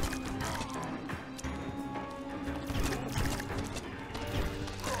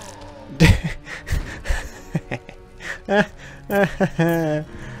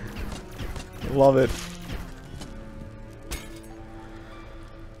 Love it.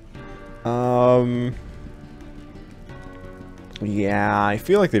 Yeah, I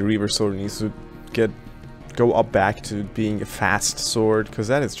feel like the Reaver sword needs to go up back to being a fast sword, because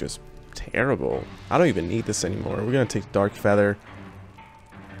that is just terrible. I don't even need this anymore. We're gonna take Dark Feather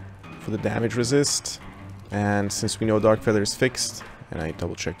for the damage resist, and since we know Dark Feather is fixed, and I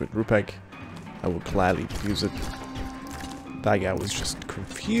double checked with Rupeck, I will gladly use it. That guy was just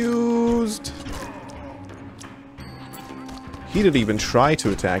confused. He didn't even try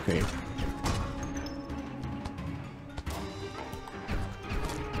to attack me.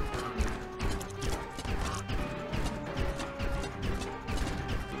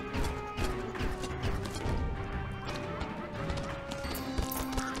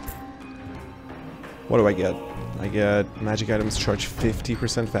 What do I get? I get magic items charged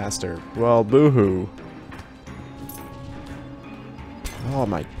 50% faster. Well, boo-hoo. Oh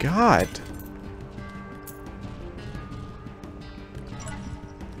my god.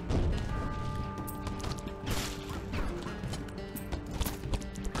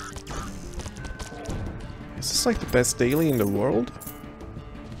 Is this like the best daily in the world?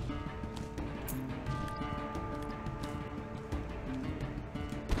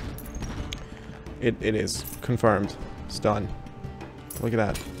 It is. Confirmed. It's done. Look at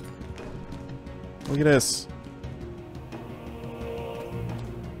that. Look at this.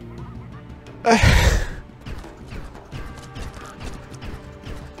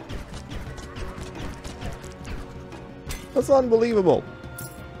 That's unbelievable.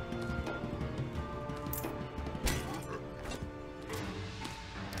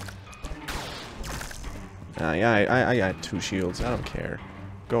 Yeah, I got 2 shields. I don't care.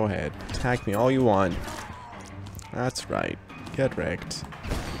 Go ahead. Attack me all you want. That's right. Get wrecked.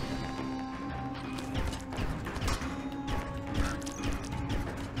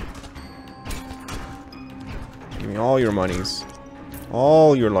 Give me all your monies.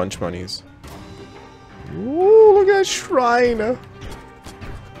 All your lunch monies. Ooh, look at that shrine.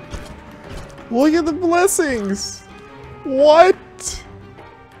 Look at the blessings! What?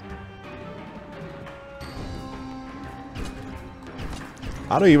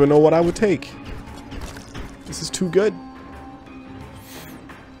 I don't even know what I would take. This is too good.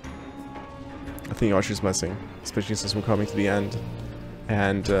 I think Archer's messing, especially since we're coming to the end.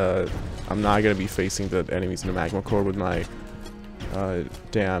 And I'm not gonna be facing the enemies in the magma core with my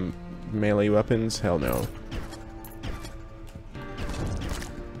damn melee weapons. Hell no.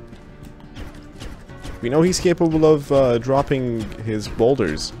 We know he's capable of dropping his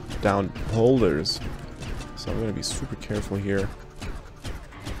boulders down holders, so I'm gonna be super careful here.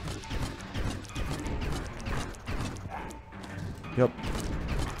 Yep.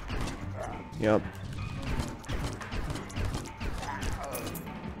 Yep.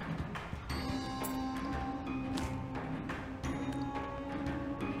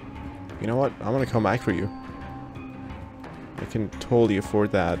 You know what? I'm gonna come back for you. I can totally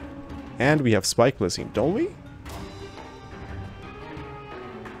afford that. And we have Spike Blessing, don't we?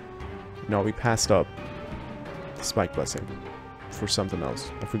 No, we passed up the Spike Blessing for something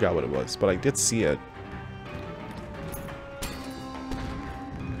else. I forgot what it was, but I did see it.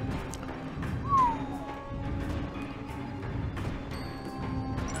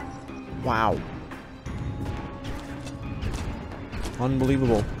 Wow.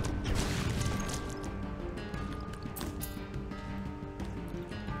 Unbelievable.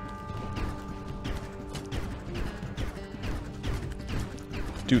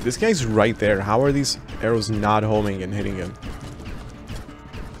 Dude, this guy's right there. How are these arrows not homing and hitting him?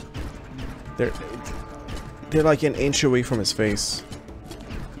 They're like an inch away from his face.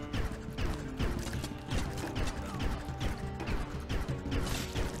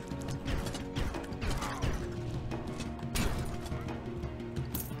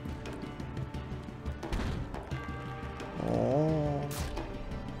 Oh.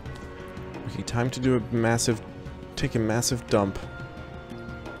 Okay, time to do take a massive dump.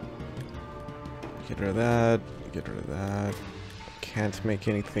 Get rid of that, get rid of that. Can't make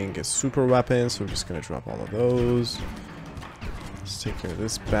anything a super weapon, so we're just gonna drop all of those. Let's take care of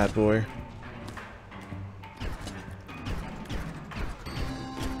this bad boy.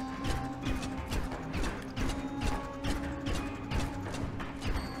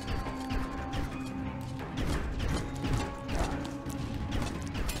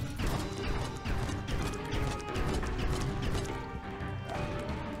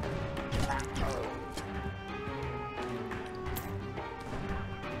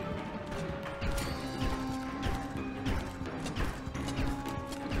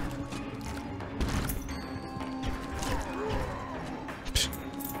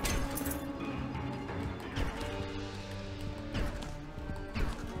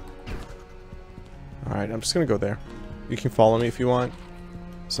 Alright, I'm just gonna go there. You can follow me if you want.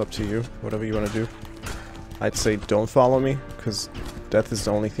 It's up to you, whatever you want to do. I'd say don't follow me, because death is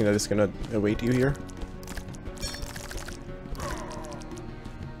the only thing that is gonna await you here.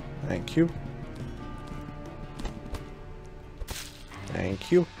 Thank you.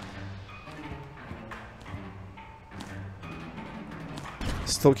 Thank you.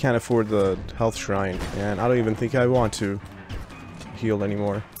 Still can't afford the health shrine, and I don't even think I want to heal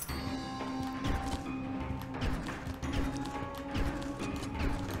anymore.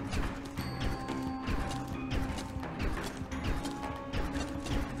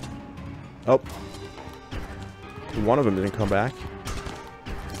 Oh. One of them didn't come back.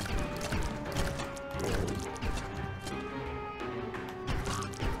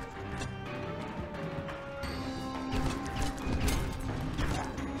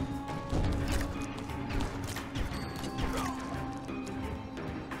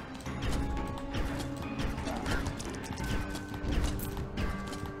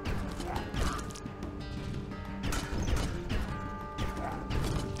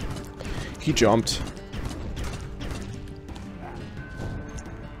 He jumped.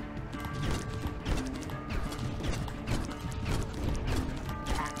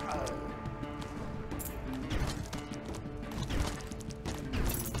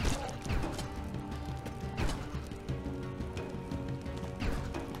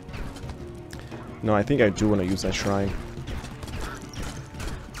 No, I think I do want to use that shrine.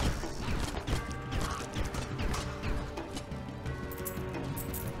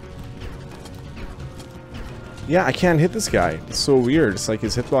 Yeah, I can't hit this guy. It's so weird. It's like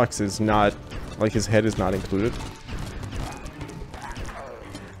his hitbox is not... like his head is not included.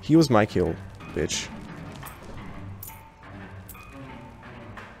 He was my kill, bitch.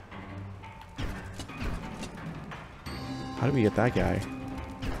 How do we get that guy?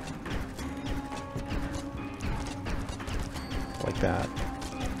 Like that.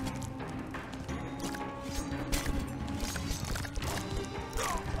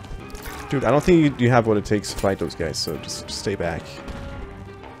 Dude, I don't think you have what it takes to fight those guys, so just stay back.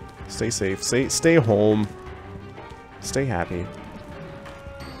 Stay safe. Stay home. Stay happy.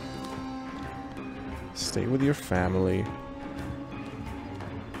 Stay with your family.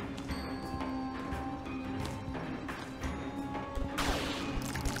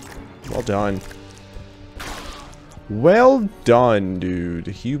 Well done. Well done, dude.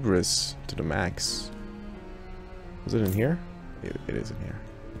 Hubris to the max. Is it in here? It is in here.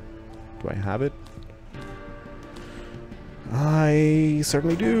 Do I have it? I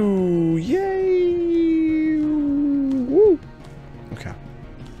certainly do. Yay! Woo! Okay.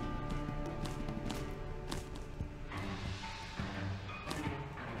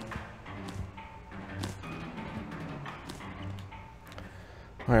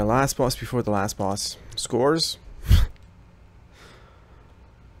 Alright, last boss before the last boss. Scores?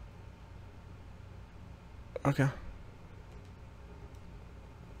 Okay.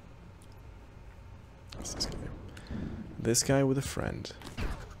 What's this guy? This guy with a friend.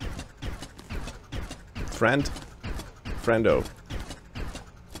 Friend? Friendo.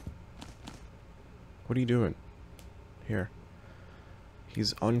 What are you doing? Here.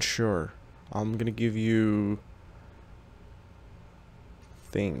 He's unsure. I'm gonna give you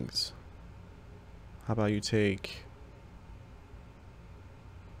things. How about you take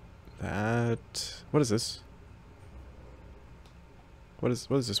that? What is this? What is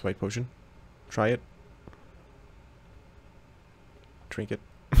this white potion? Try it. Drink it.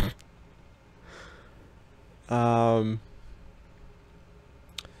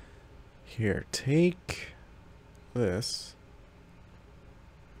 Here, take this.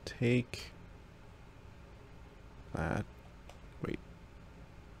 Take that. Wait.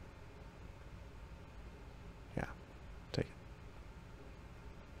 Yeah. Take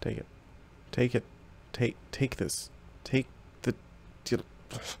it. Take it. Take it. Take this. Take the.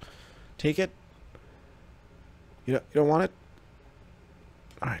 Take it. You don't want it?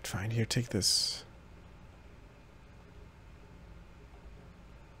 Alright, fine. Here, take this.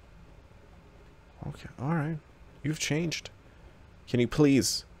 Okay, alright. You've changed. Can you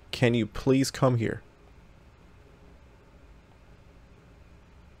please come here?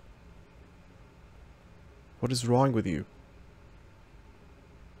 What is wrong with you?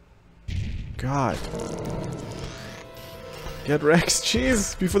 God. Get Rex,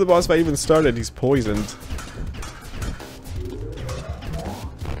 jeez! Before the boss fight even started, he's poisoned.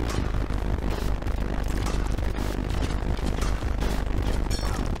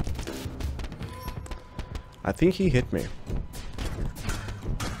 I think he hit me.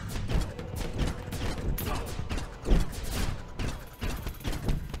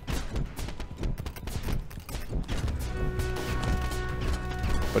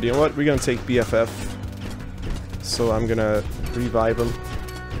 But you know what? We're gonna take BFF. So I'm gonna revive him.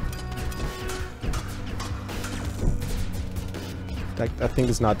 That thing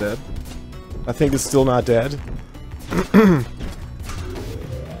is not dead. I think it's still not dead.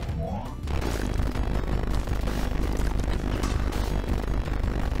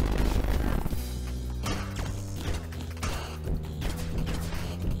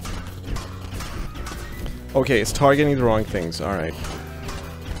 Okay, it's targeting the wrong things. Alright.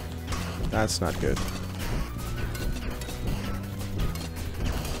 That's not good.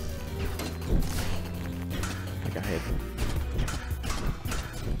 I got hit.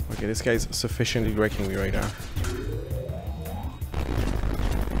 Okay, this guy's sufficiently wrecking me right now.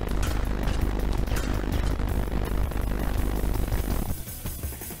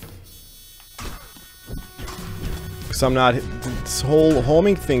 Because I'm not... This whole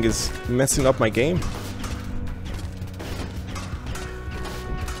homing thing is messing up my game.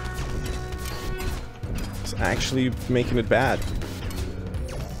 Actually making it bad.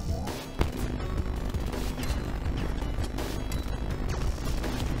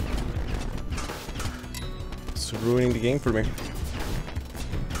 It's ruining the game for me.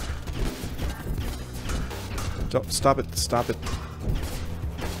 Stop it, stop it.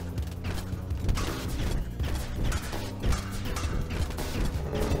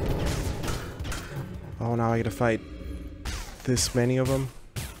 Oh, now I gotta fight this many of them.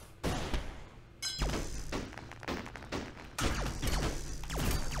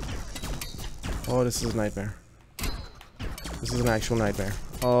 Oh, this is a nightmare. This is an actual nightmare.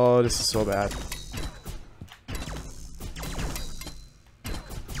 Oh, this is so bad.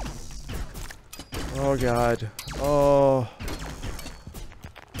 Oh god. Oh.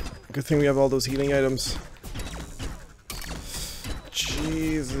 Good thing we have all those healing items.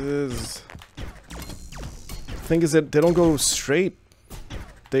 Jesus. The thing is that they don't go straight.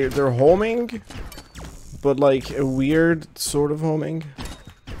 They're homing, but like a weird sort of homing.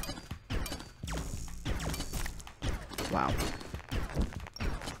 Wow.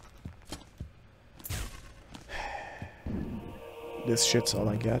 This shit's all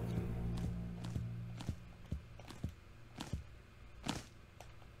I get.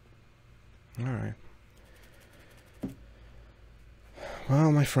 Alright.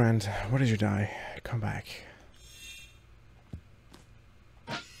 Well, my friend, what did you die? Come back.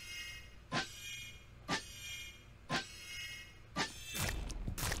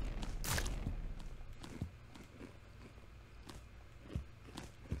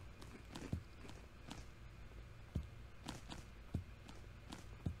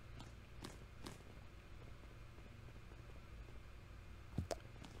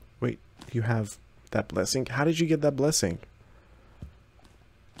 Wait, you have that blessing? How did you get that blessing?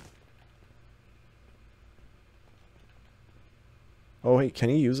 Oh, wait, can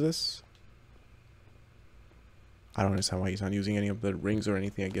he use this? I don't understand why he's not using any of the rings or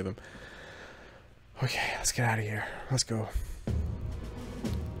anything I give him. Okay, let's get out of here. Let's go.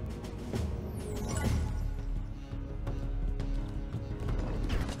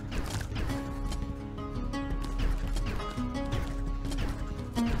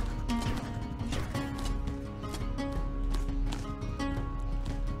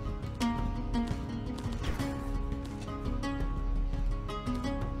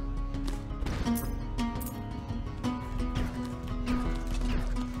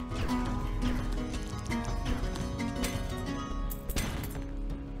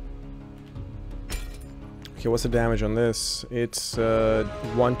 Okay, what's the damage on this? It's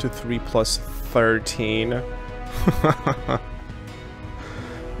 1 to 3 plus 13.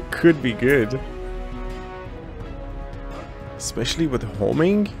 Could be good. Especially with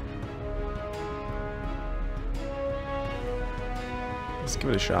homing. Let's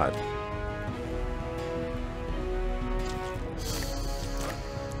give it a shot.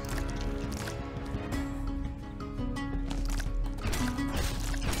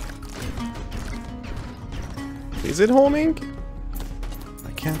 Is it homing?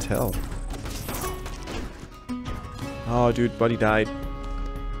 I can't tell. Oh, dude, Buddy died.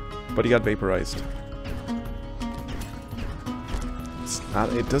 Buddy got vaporized. It's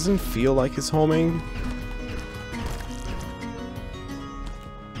not, it doesn't feel like it's homing.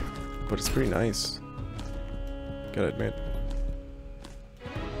 But it's pretty nice. Gotta admit.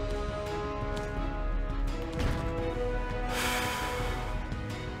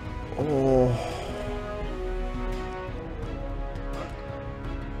 Oh.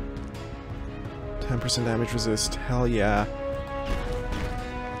 10% damage resist. Hell yeah.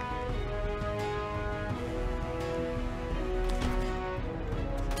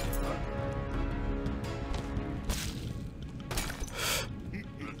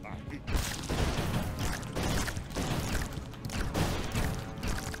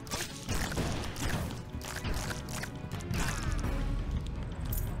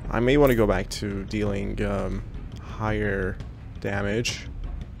 I may want to go back to dealing higher damage.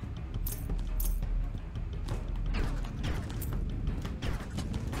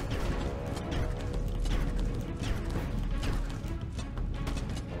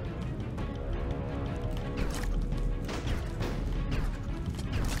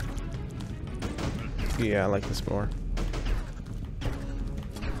 Yeah, I like this more.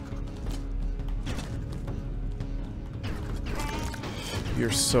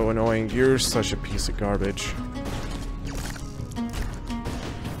 You're so annoying. You're such a piece of garbage.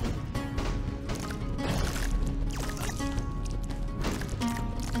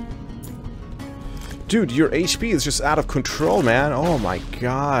 Dude, your HP is just out of control, man. Oh my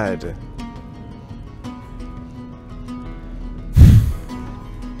god.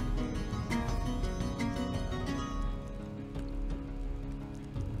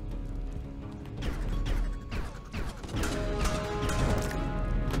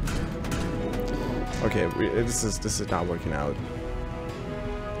 Okay, this is not working out.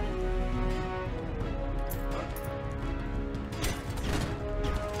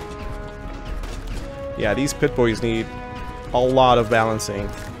 Yeah, these pit boys need a lot of balancing.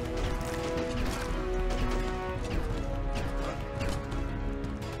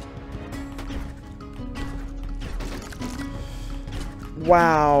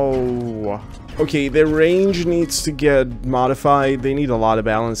 Wow. Okay, their range needs to get modified. They need a lot of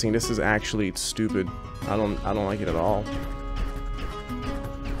balancing. This is actually stupid. I don't like it at all.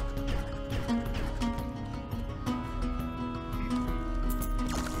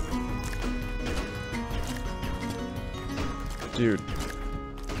 Dude.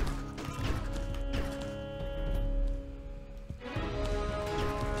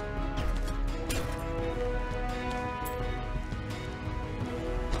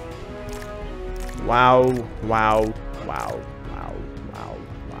 Wow, wow, wow, wow, wow,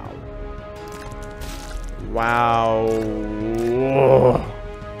 wow. Wow.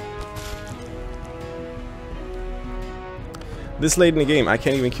 This late in the game, I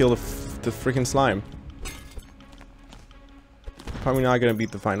can't even kill the freaking slime. Probably not gonna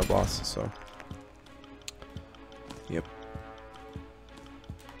beat the final boss, so. Yep.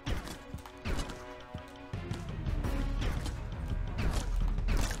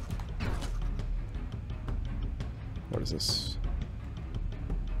 What is this?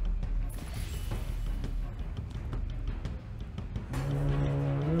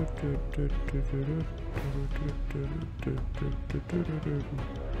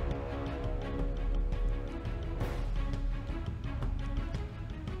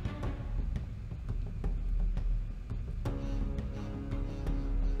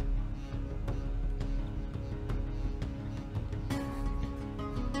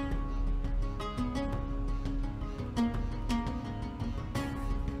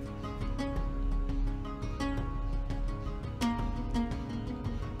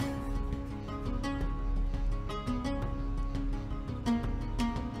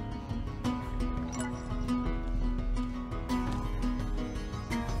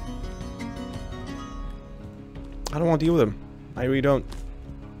 I don't want to deal with him. I really don't.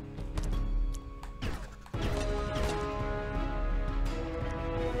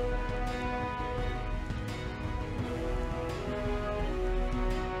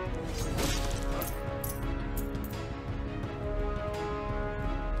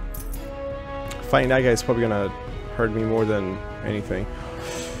 Fighting that guy is probably gonna hurt me more than anything.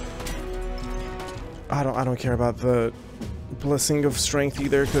 I don't care about the blessing of strength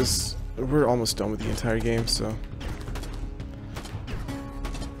either, because we're almost done with the entire game, so.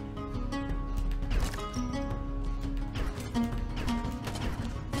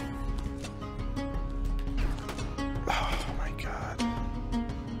 Oh my god.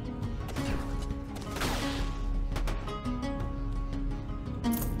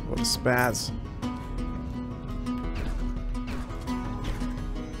 What a spaz.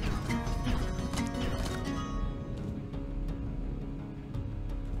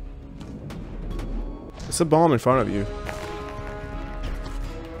 It's a bomb in front of you.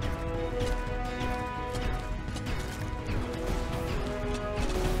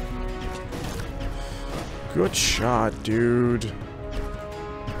 Good shot, dude.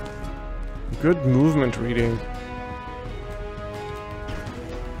 Good movement reading.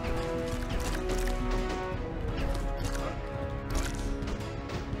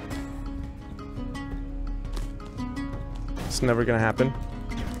 It's never gonna happen.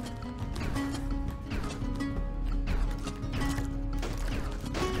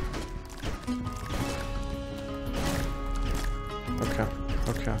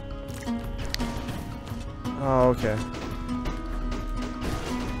 Okay. Oh, okay.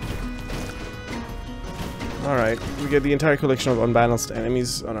 Alright, we get the entire collection of unbalanced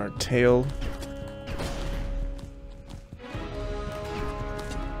enemies on our tail.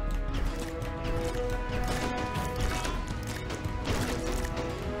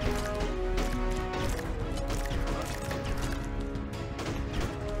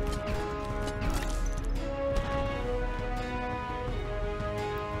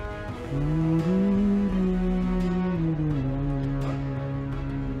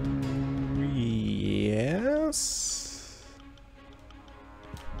 Yes.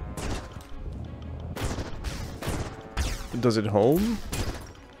 Does it home?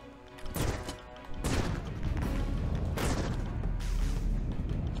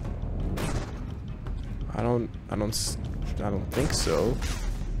 I don't think so.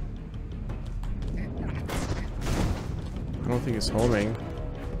 I don't think it's homing.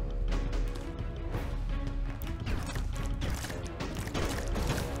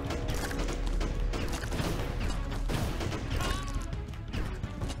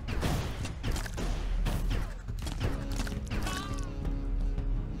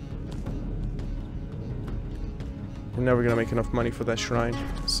 We're never gonna make enough money for that shrine,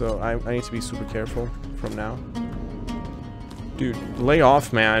 so I need to be super careful from now. Dude, lay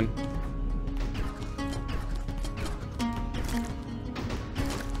off, man.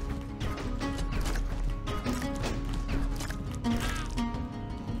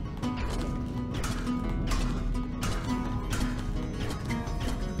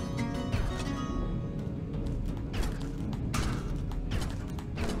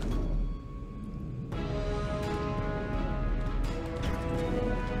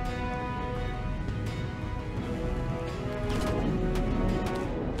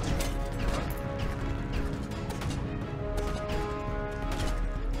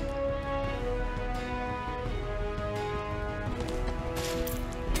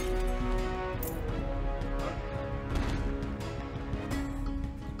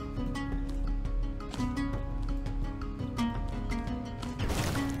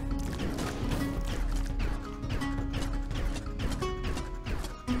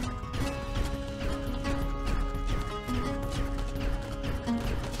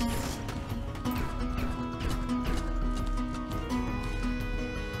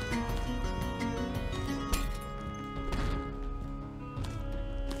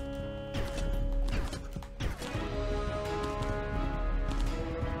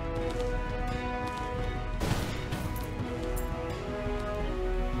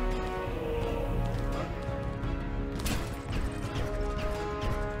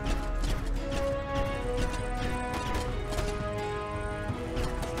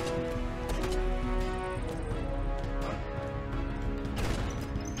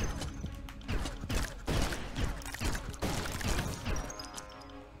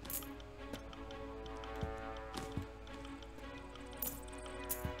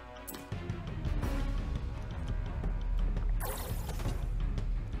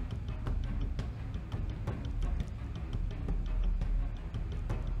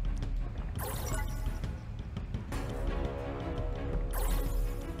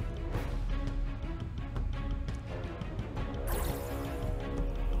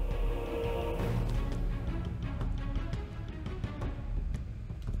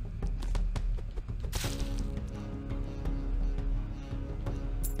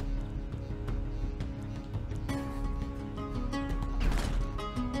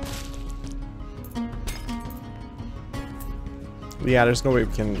 Yeah, there's no way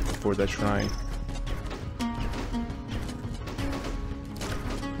we can afford that shrine.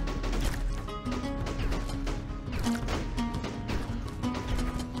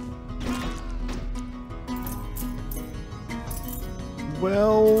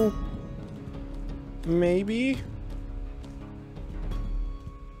 Well, maybe.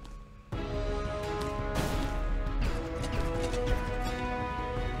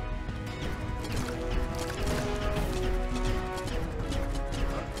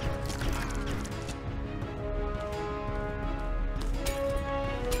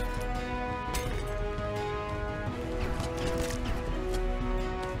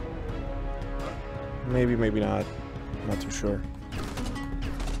 Maybe, maybe not. Not too sure.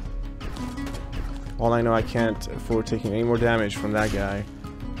 All I know, I can't afford taking any more damage from that guy.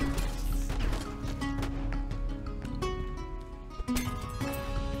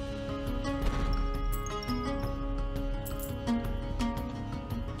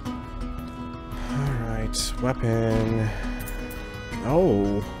 Alright, weapon.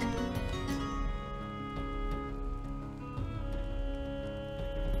 Oh.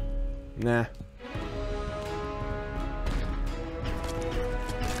 Nah.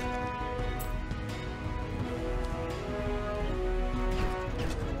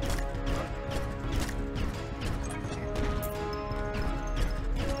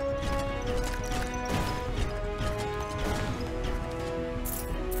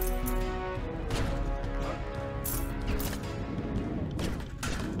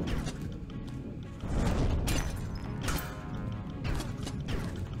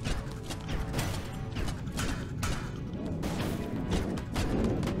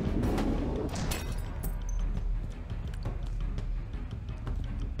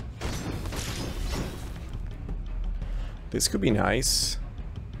 This could be nice.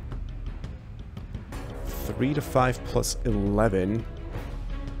 3 to 5 plus 11.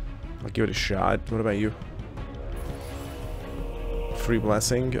 I'll give it a shot. What about you? Free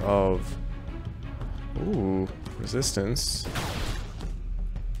blessing of... Ooh, resistance.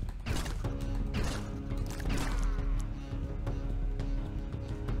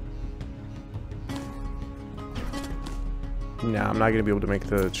 Nah, I'm not gonna be able to make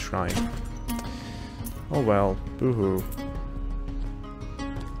the shrine. Oh well, boo-hoo.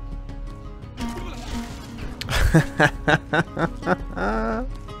 That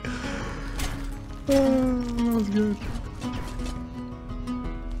was good.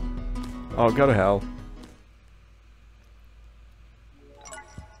 Oh, go to hell.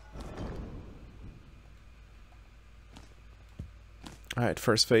 Alright,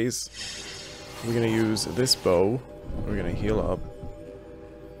 first phase. We're gonna use this bow. We're gonna heal up.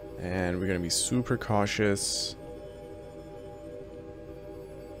 And we're gonna be super cautious.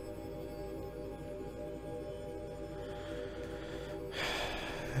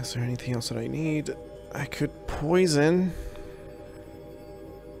 Is there anything else that I need? I could poison.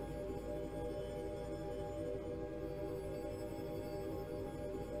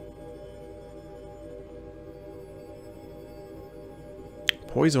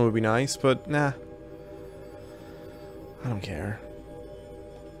 Poison would be nice, but nah. I don't care.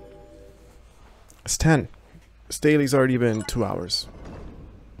 It's 10. This daily's already been 2 hours.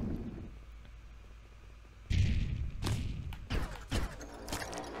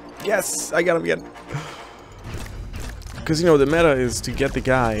 Yes! I got him again. Because, you know, the meta is to get the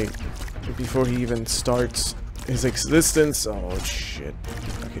guy before he even starts his existence. Oh, shit.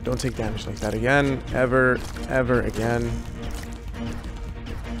 Okay, don't take damage like that again. Ever again.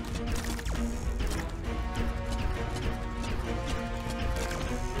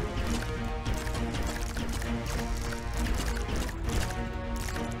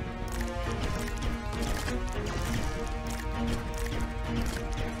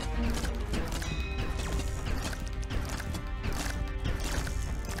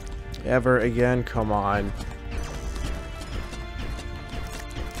 Ever again, come on.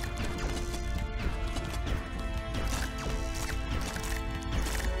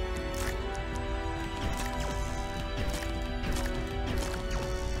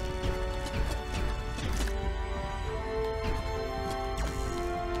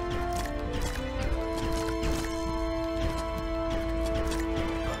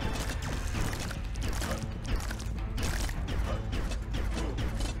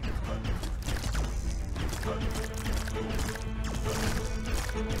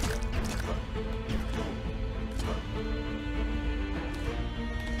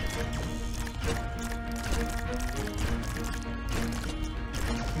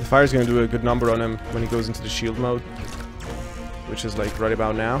 The fire's gonna do a good number on him when he goes into the shield mode, which is like right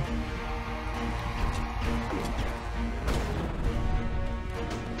about now.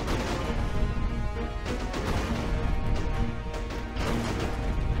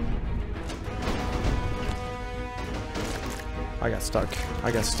 I got stuck.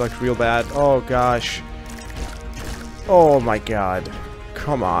 I got stuck real bad. Oh gosh. Oh my god.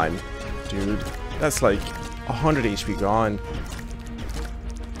 Come on, dude. That's like 100 HP gone.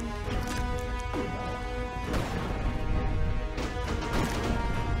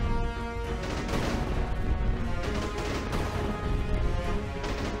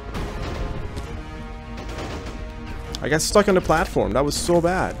 I got stuck on the platform. That was so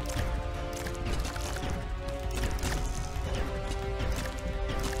bad.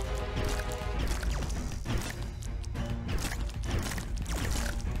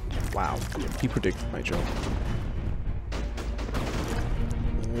 Wow. He predicted my jump.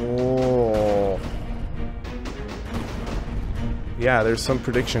 Oh. Yeah, there's some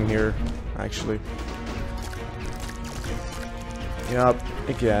prediction here, actually. Yup,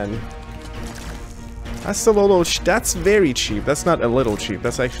 again. That's a little. That's very cheap. That's not a little cheap.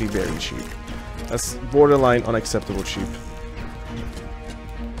 That's actually very cheap. That's borderline unacceptable cheap.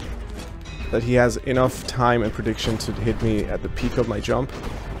 That he has enough time and prediction to hit me at the peak of my jump.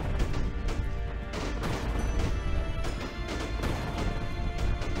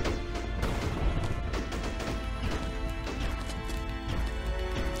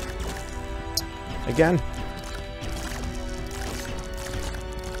 Again.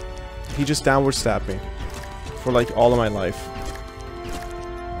 He just downward stabbed me. For like all of my life.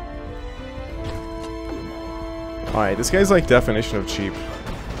 Alright, this guy's like definition of cheap.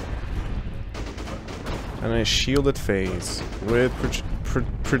 And a shielded phase with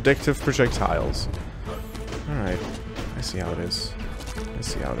predictive projectiles. Alright, I see how it is. I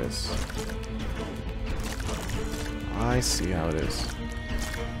see how it is. I see how it is.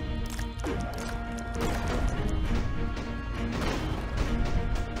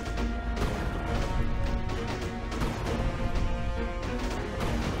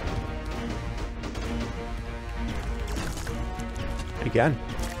 Again.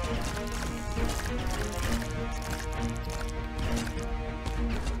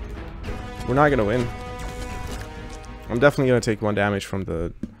 We're not gonna win. I'm definitely gonna take 1 damage from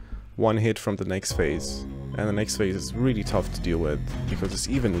the 1 hit from the next phase. And the next phase is really tough to deal with because it's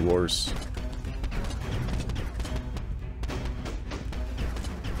even worse.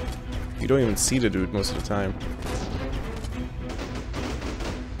 You don't even see the dude most of the time.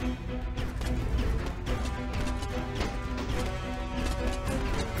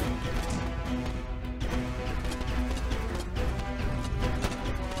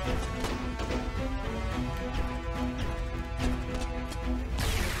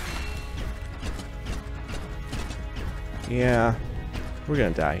 Yeah, we're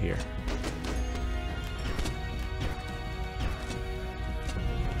gonna die here.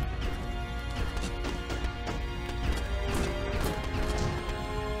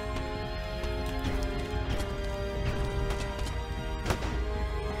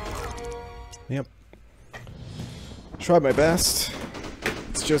 Yep. Tried my best.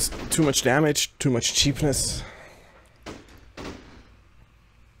 It's just too much damage, too much cheapness.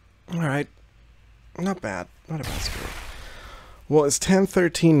 Alright. Not bad. Not a bad score. Well, it's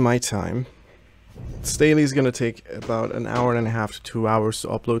 10:13 my time. This daily is gonna take about 1.5 hours to 2 hours to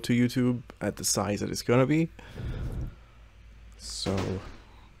upload to YouTube at the size that it's gonna be. So,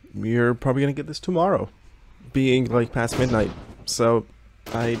 you're probably gonna get this tomorrow, being like past midnight. So,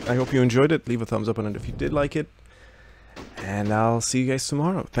 I hope you enjoyed it. Leave a thumbs up on it if you did like it. And I'll see you guys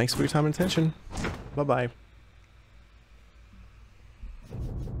tomorrow. Thanks for your time and attention. Bye-bye.